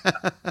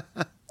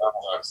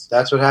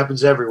 That's what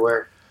happens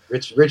everywhere.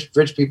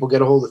 Rich people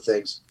get a hold of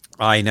things.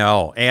 I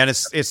know. And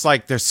it's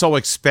like they're so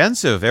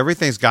expensive.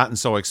 Everything's gotten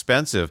so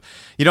expensive.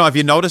 You know, have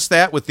you noticed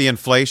that with the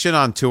inflation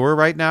on tour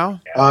right now?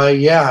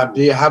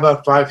 Yeah. How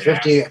about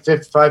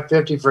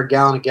 $5.50 for a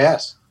gallon of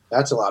gas?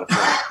 That's a lot of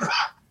fun.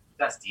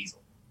 That's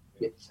diesel.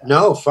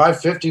 No,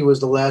 $5.50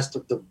 was the last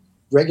of the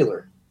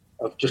regular.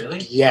 Of just Really?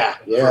 Yeah.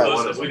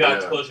 We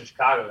got close to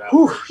Chicago now.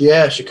 Whew,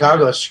 yeah,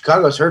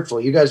 Chicago's hurtful.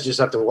 You guys just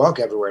have to walk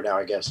everywhere now,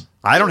 I guess.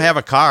 I don't have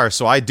a car,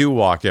 so I do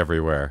walk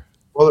everywhere.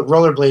 Well,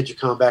 rollerblades are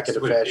coming back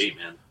into fashion.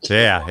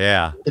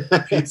 Yeah.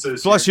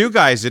 Pizzas. Plus, you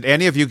guys, did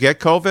any of you get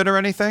COVID or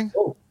anything?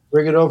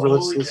 Bring it over.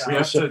 Let's We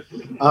have to.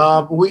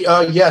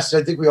 yes,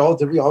 I think we all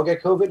did. We all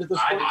get COVID at this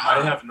point.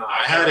 I have not.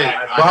 I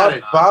had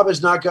it. Bob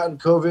has not gotten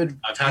COVID.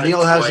 I've had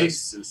Neil it hasn't.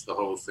 twice since the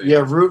whole thing.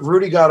 Yeah,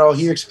 Rudy got all.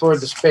 He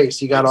explored the space.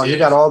 He got all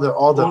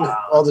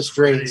the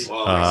strains.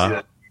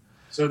 Well,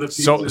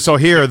 So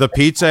here, the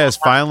pizza has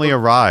finally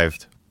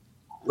arrived.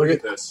 Look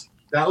at this.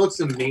 that looks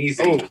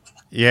amazing.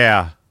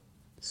 Yeah.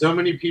 So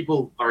many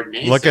people are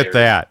naysayers. Look at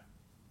that.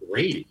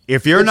 Great.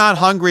 If you're not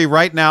hungry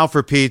right now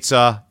for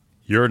pizza,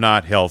 you're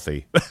not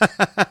healthy.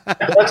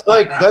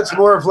 That's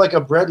more of like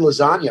a bread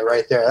lasagna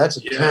right there. That's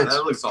intense. Yeah,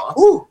 that looks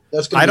awesome. Ooh,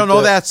 that's gonna I be don't know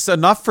good. that's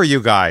enough for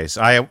you guys.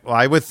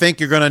 I would think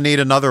you're going to need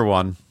another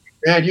one.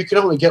 Man, you can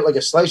only get like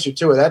a slice or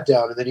two of that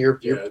down, and then you're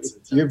then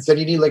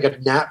you need like a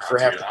nap for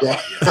half the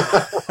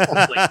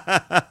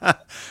day.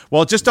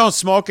 Well, just don't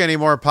smoke any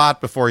more pot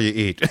before you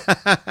eat.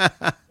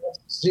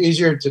 It's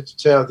easier to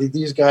tell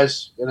these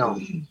guys. You know,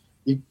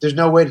 there's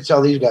no way to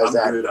tell these guys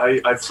that. Good.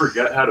 I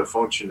forget how to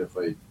function if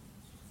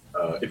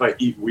I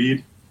eat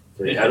weed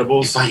or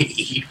edibles. If I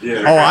eat.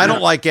 Yeah. Oh, I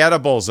don't like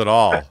edibles at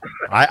all.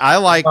 I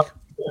like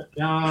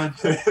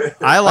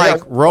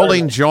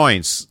rolling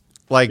joints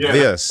like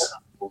this.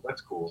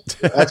 That's cool.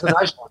 That's a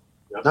nice one.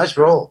 Nice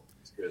roll.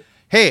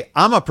 Hey,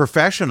 I'm a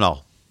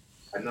professional.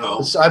 I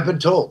know. I've been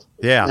told.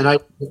 Yeah. And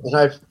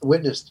I've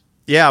witnessed.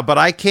 Yeah, but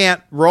I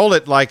can't roll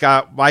it like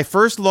I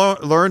first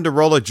learned to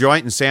roll a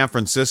joint in San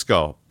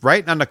Francisco,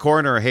 right on the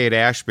corner of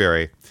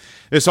Haight-Ashbury.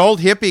 This old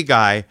hippie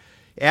guy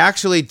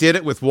actually did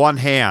it with one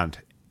hand.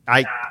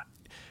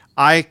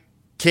 I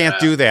can't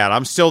do that.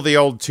 I'm still the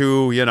old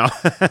two, you know.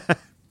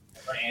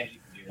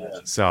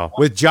 So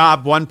with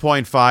Job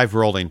 1.5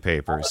 rolling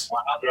papers.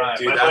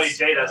 Dude,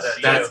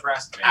 that's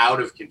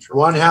out of control.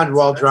 One hand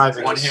while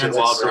driving. One hand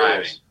while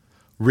driving.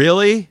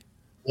 Really?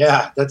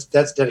 Yeah,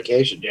 that's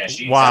dedication. Yeah,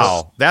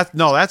 Wow.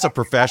 That's a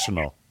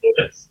professional.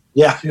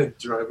 Yeah.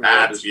 Driving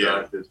That's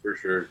for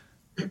sure.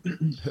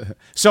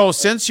 So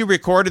since you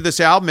recorded this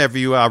album, have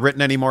you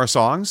written any more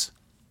songs?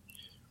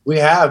 We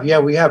have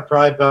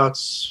probably about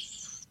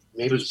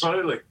maybe. There's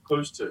probably like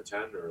close to 10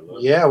 or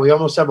 11. Yeah, we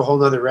almost have a whole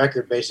nother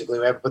record. Basically,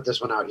 we haven't put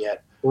this one out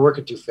yet. We're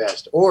working too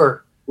fast,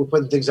 or we're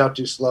putting things out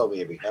too slow.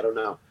 Maybe I don't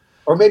know,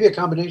 or maybe a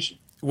combination.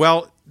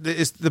 Well,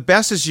 the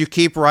best is you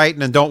keep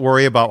writing and don't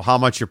worry about how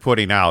much you're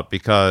putting out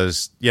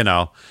because, you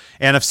know,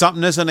 and if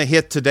something isn't a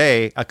hit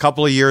today, a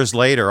couple of years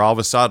later, all of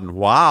a sudden,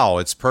 wow,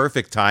 it's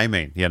perfect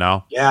timing, you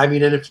know? Yeah, I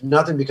mean, and if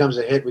nothing becomes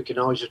a hit, we can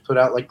always just put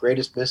out like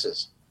greatest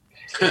misses.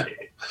 You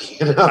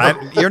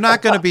know? You're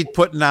not going to be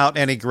putting out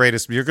any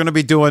greatest. You're going to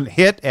be doing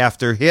hit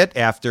after hit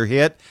after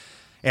hit.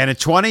 And in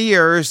 20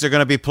 years, they're going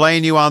to be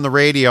playing you on the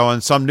radio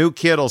and some new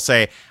kid will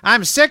say,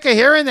 I'm sick of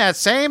hearing that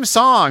same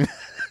song.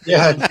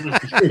 Yeah,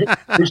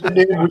 we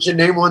should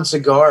name one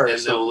cigar.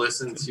 And they'll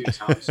listen to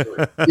Tom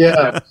Sawyer.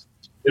 Yeah.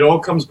 It all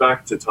comes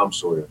back to Tom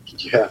Sawyer.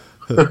 Yeah.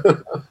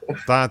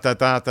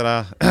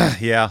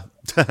 Yeah.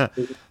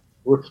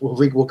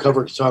 We'll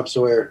cover Tom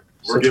Sawyer.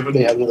 We're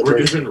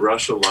giving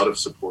Rush a lot of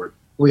support.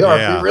 We are.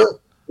 Yeah.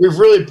 We've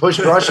really pushed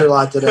Rush a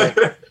lot today.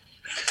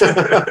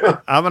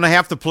 I'm going to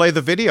have to play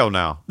the video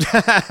now.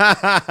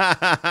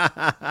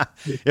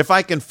 If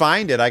I can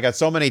find it. I got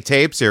so many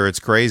tapes here. It's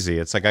crazy.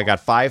 It's like I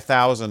got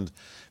 5,000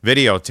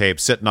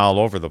 videotapes sitting all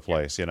over the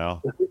place, you know?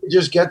 If we could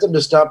just get them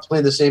to stop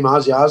playing the same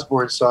Ozzy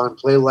Osbourne song,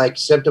 play like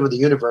Symptom of the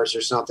Universe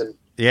or something.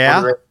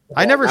 Yeah?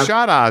 I never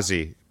shot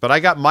Ozzy, but I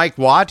got Mike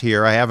Watt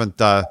here. I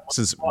haven't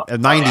since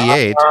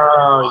 98.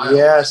 Oh,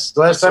 yes.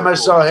 The last time I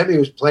saw him, he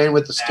was playing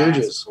with the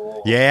Stooges.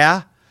 Cool.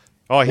 Yeah?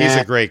 Oh, he's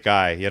Yeah. a great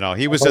guy. You know,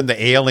 he was in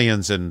the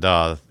Aliens and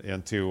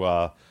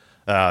into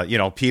you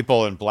know,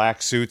 people in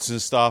black suits and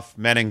stuff,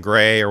 Men in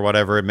Gray or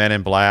whatever, Men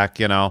in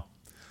Black, you know.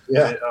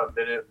 Yeah.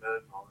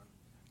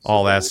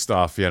 All that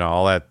stuff, you know,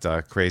 all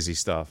that crazy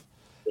stuff.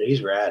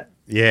 He's rad.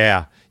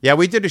 Yeah. Yeah,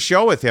 we did a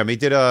show with him. He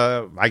did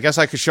I guess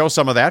I could show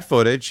some of that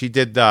footage. He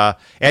did,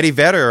 Eddie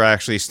Vedder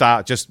actually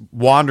just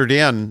wandered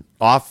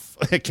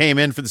came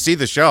in to see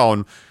the show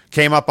and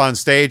came up on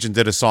stage and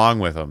did a song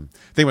with him.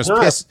 I think it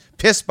was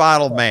Piss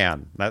Bottle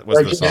Man. That was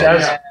the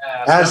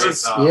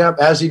song.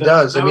 As he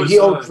does. I mean,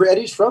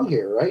 Eddie's from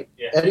here, right?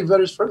 Yeah. Eddie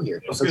Vedder's from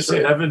here. I was going to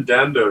say, Evan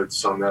Dando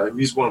sung that.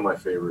 He's one of my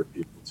favorite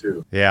people,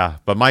 too. Yeah,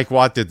 but Mike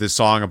Watt did this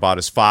song about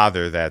his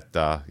father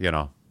that,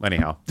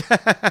 anyhow.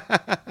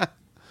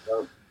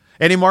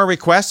 Any more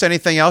requests?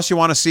 Anything else you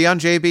want to see on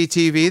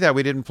JBTV that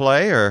we didn't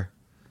play, or?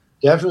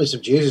 Definitely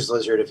some Jesus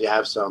Lizard if you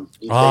have some.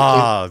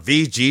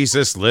 The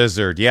Jesus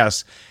Lizard,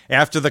 yes.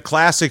 After the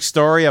classic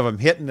story of him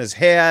hitting his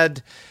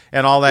head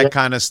and all that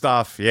kind of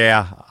stuff.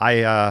 Yeah,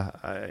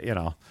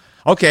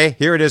 Okay,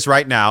 here it is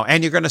right now.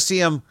 And you're going to see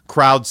him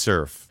crowd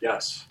surf.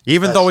 Yes.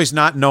 Even though he's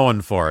not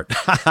known for it.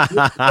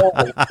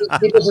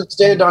 He doesn't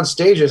stand on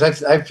stages.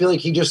 I feel like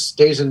he just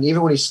stays in,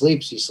 even when he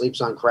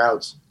sleeps on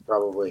crowds,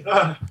 probably.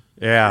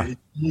 Yeah. He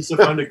needs to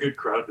find a good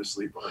crowd to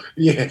sleep on.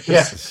 Yeah.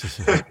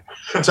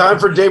 Time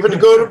for David to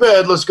go to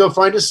bed. Let's go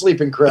find a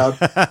sleeping crowd.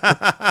 All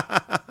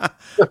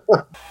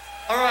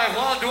right,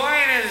 while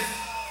Dwayne is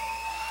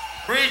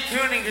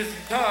retuning his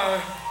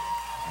guitar,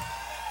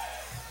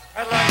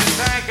 I'd like to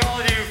thank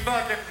all you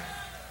fucking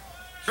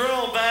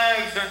drill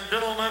bags and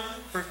gentlemen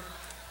for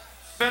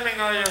spending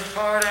all your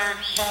hard-earned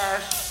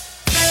cash.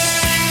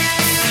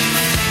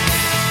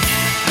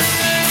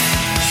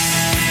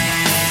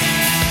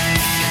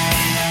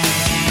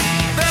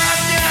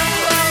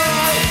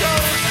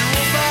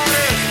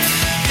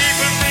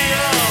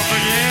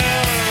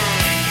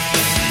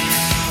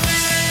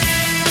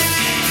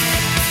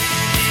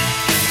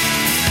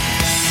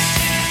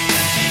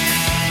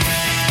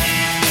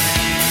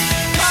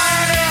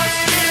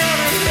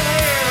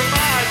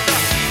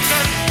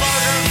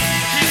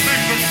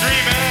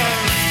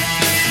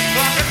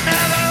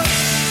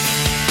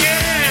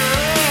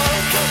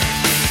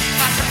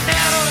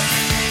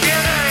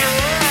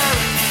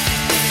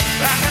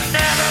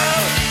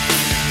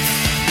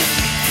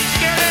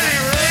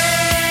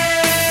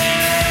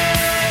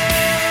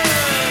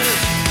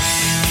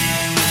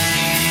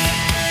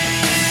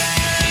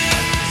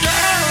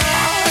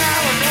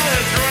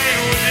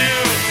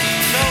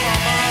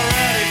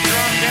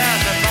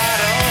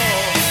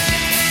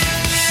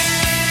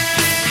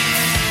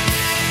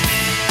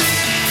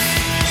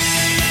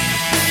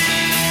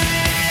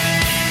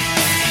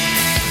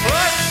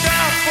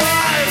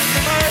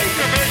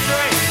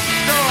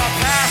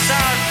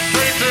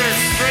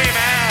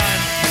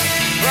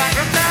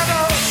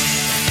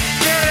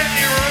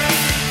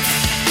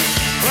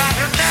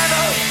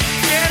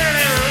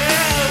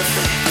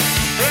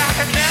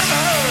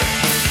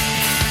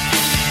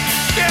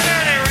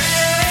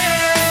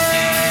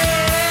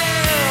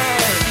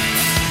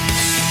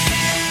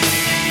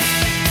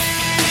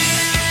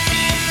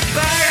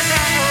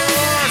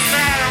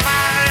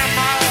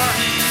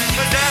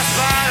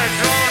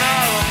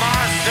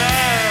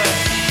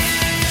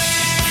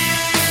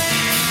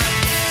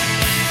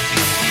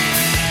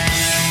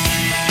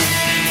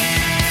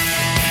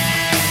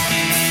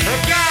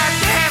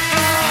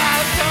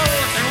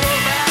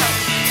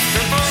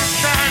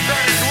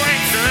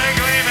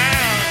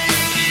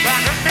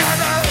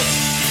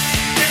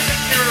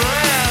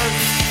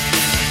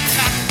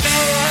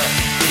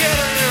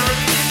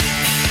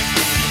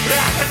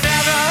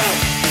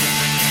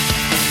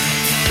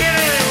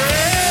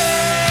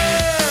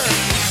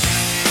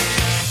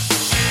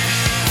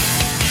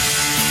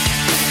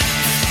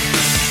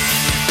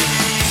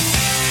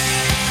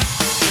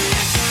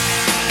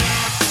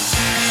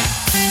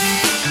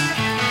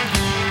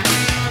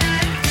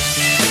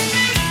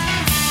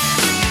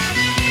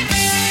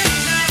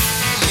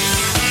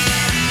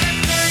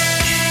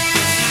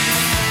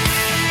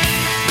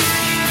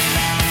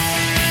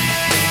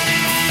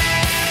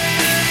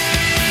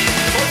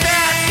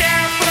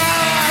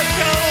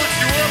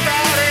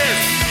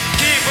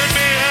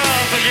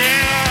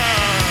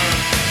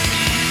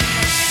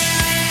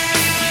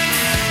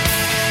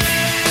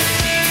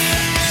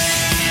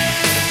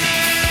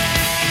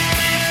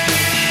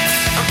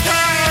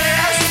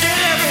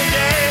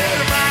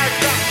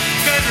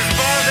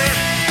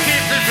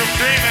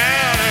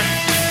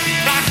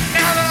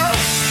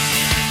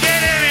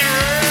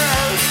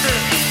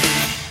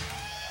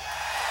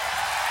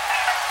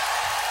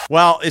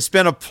 Well, it's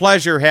been a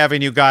pleasure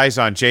having you guys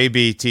on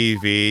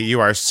JBTV. You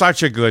are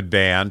such a good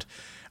band.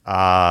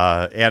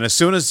 And as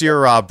soon as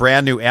your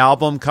brand new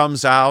album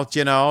comes out,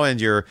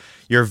 and your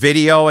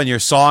video and your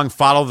song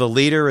Follow the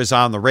Leader is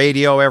on the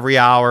radio every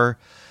hour,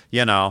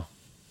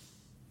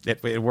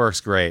 it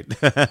works great.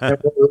 We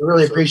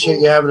really appreciate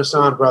you having us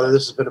on, brother.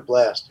 This has been a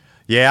blast.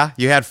 Yeah?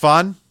 You had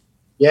fun?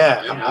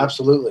 Yeah,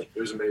 absolutely.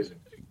 It was amazing.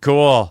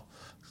 Cool.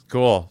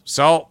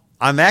 So,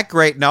 on that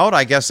great note,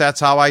 I guess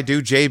that's how I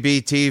do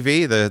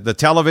JBTV, the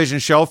television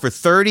show for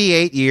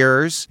 38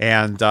 years.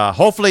 And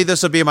hopefully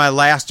this will be my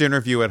last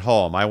interview at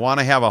home. I want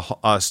to have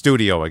a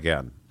studio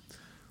again.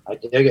 I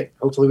dig it.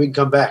 Hopefully we can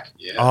come back.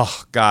 Yeah.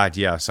 Oh, God,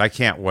 yes. I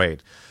can't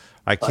wait.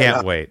 I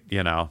can't wait,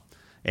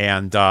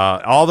 And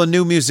all the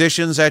new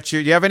musicians do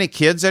you have any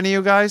kids, any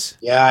of you guys?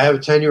 Yeah, I have a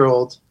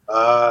 10-year-old.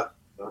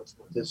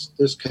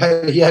 This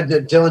guy,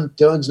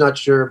 Dylan's not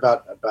sure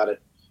about it.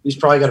 He's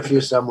probably got a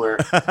few somewhere.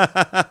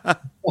 I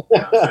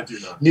do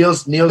not.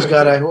 Neil's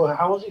got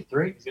how old is he?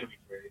 3?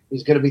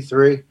 He's going to be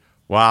 3.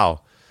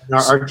 Wow. And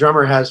our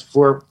drummer has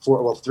 3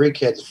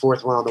 kids, the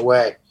 4th one on the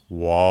way.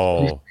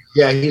 Whoa.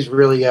 Yeah, he's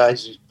really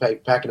he's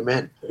packing them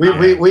in.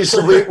 We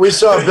saw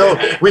a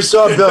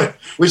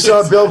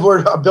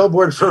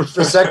billboard for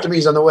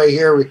vasectomies on the way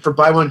here. For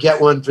buy one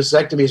get one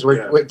vasectomies.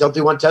 They'll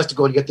do one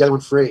testicle and you get the other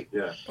one free.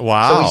 Yeah.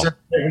 Wow. So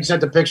we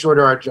sent the picture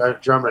to our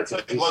drummer. That's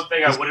like the one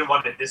thing I wouldn't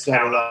want to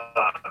discount.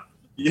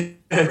 Yeah,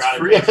 it's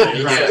free.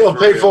 We'll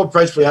pay full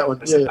price for that one.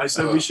 I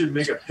said we should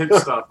make a pit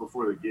stop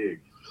before the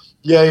gig.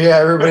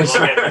 Yeah.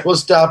 We'll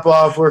stop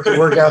off, work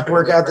out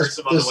this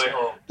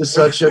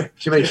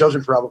too many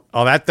children problem.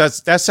 Oh,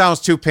 that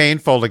sounds too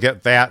painful to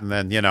get that and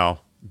then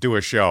do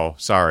a show.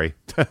 Sorry.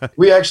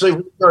 We're gonna have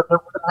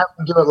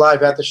to do it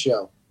live at the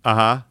show.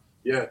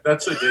 Yeah,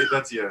 that's a date.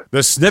 That's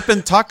the Snip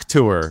and Tuck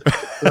tour.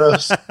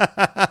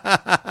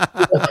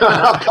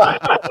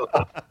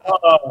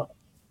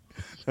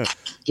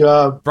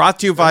 Brought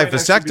to you by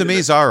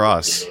Vasectomies Are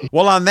Us.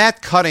 Well, on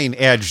that cutting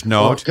edge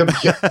note,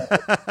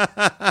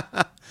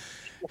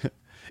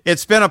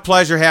 it's been a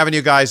pleasure having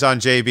you guys on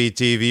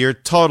JBTV. You're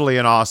totally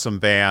an awesome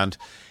band.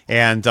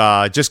 And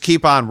just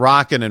keep on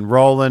rocking and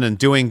rolling and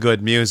doing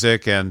good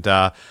music and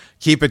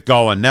keep it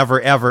going. Never,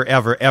 ever,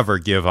 ever, ever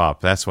give up.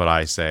 That's what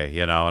I say,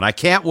 And I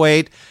can't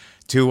wait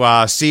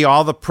to see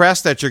all the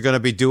press that you're going to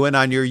be doing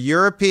on your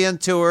European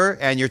tour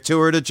and your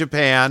tour to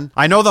Japan.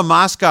 I know the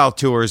Moscow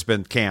tour has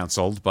been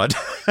canceled, but...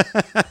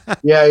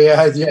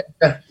 Yeah.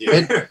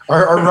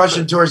 Our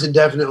Russian tour is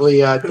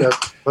indefinitely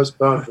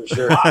postponed for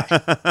sure.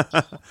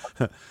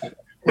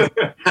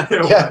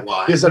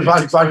 Because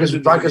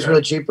vodka's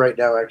really cheap right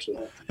now,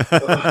 actually.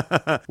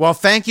 Well,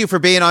 thank you for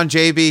being on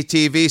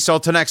JBTV. So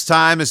till next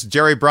time, it's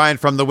Jerry Bryant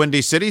from the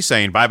Windy City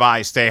saying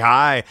bye-bye, stay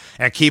high,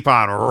 and keep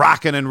on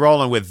rocking and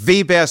rolling with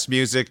the best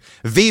music,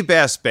 the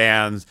best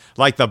bands,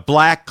 like the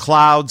Black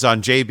Clouds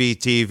on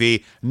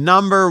JBTV.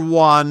 Number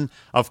 1,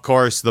 of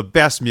course, the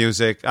best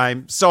music.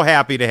 I'm so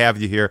happy to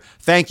have you here.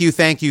 Thank you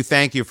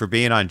for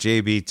being on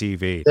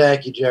JBTV.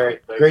 Thank you, Jerry.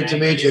 Great to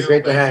meet you.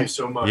 Great to hang. Thank you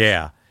so much.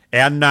 Yeah.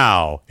 And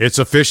now, it's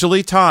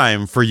officially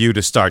time for you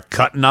to start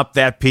cutting up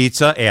that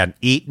pizza and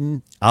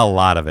eating a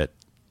lot of it.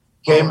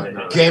 Game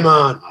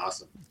on.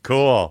 Awesome.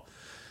 Cool.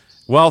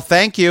 Well,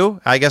 thank you.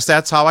 I guess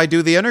that's how I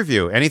do the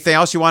interview. Anything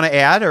else you want to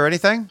add or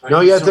anything? No,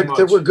 I think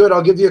we're good.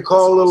 I'll give you a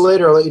call a little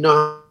later. I'll let you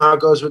know how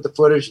it goes with the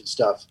footage and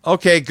stuff.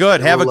 Okay,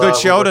 good. Have a good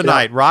show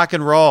tonight. Rock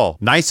and roll.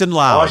 Nice and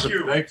loud. Awesome.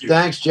 Thank you.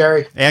 Thanks,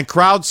 Jerry. And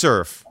crowd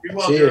surf.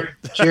 See you.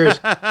 Cheers.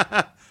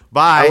 Bye.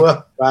 I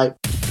will. Bye.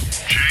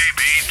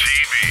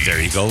 There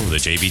you go, the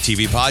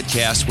JBTV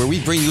podcast, where we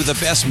bring you the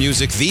best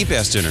music, the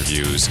best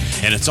interviews,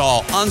 and it's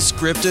all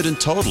unscripted and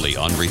totally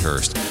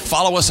unrehearsed.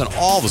 Follow us on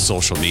all the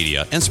social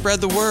media and spread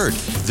the word.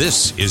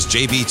 This is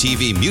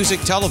JBTV Music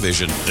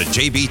Television, the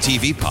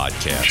JBTV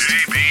podcast.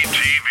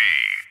 JBTV.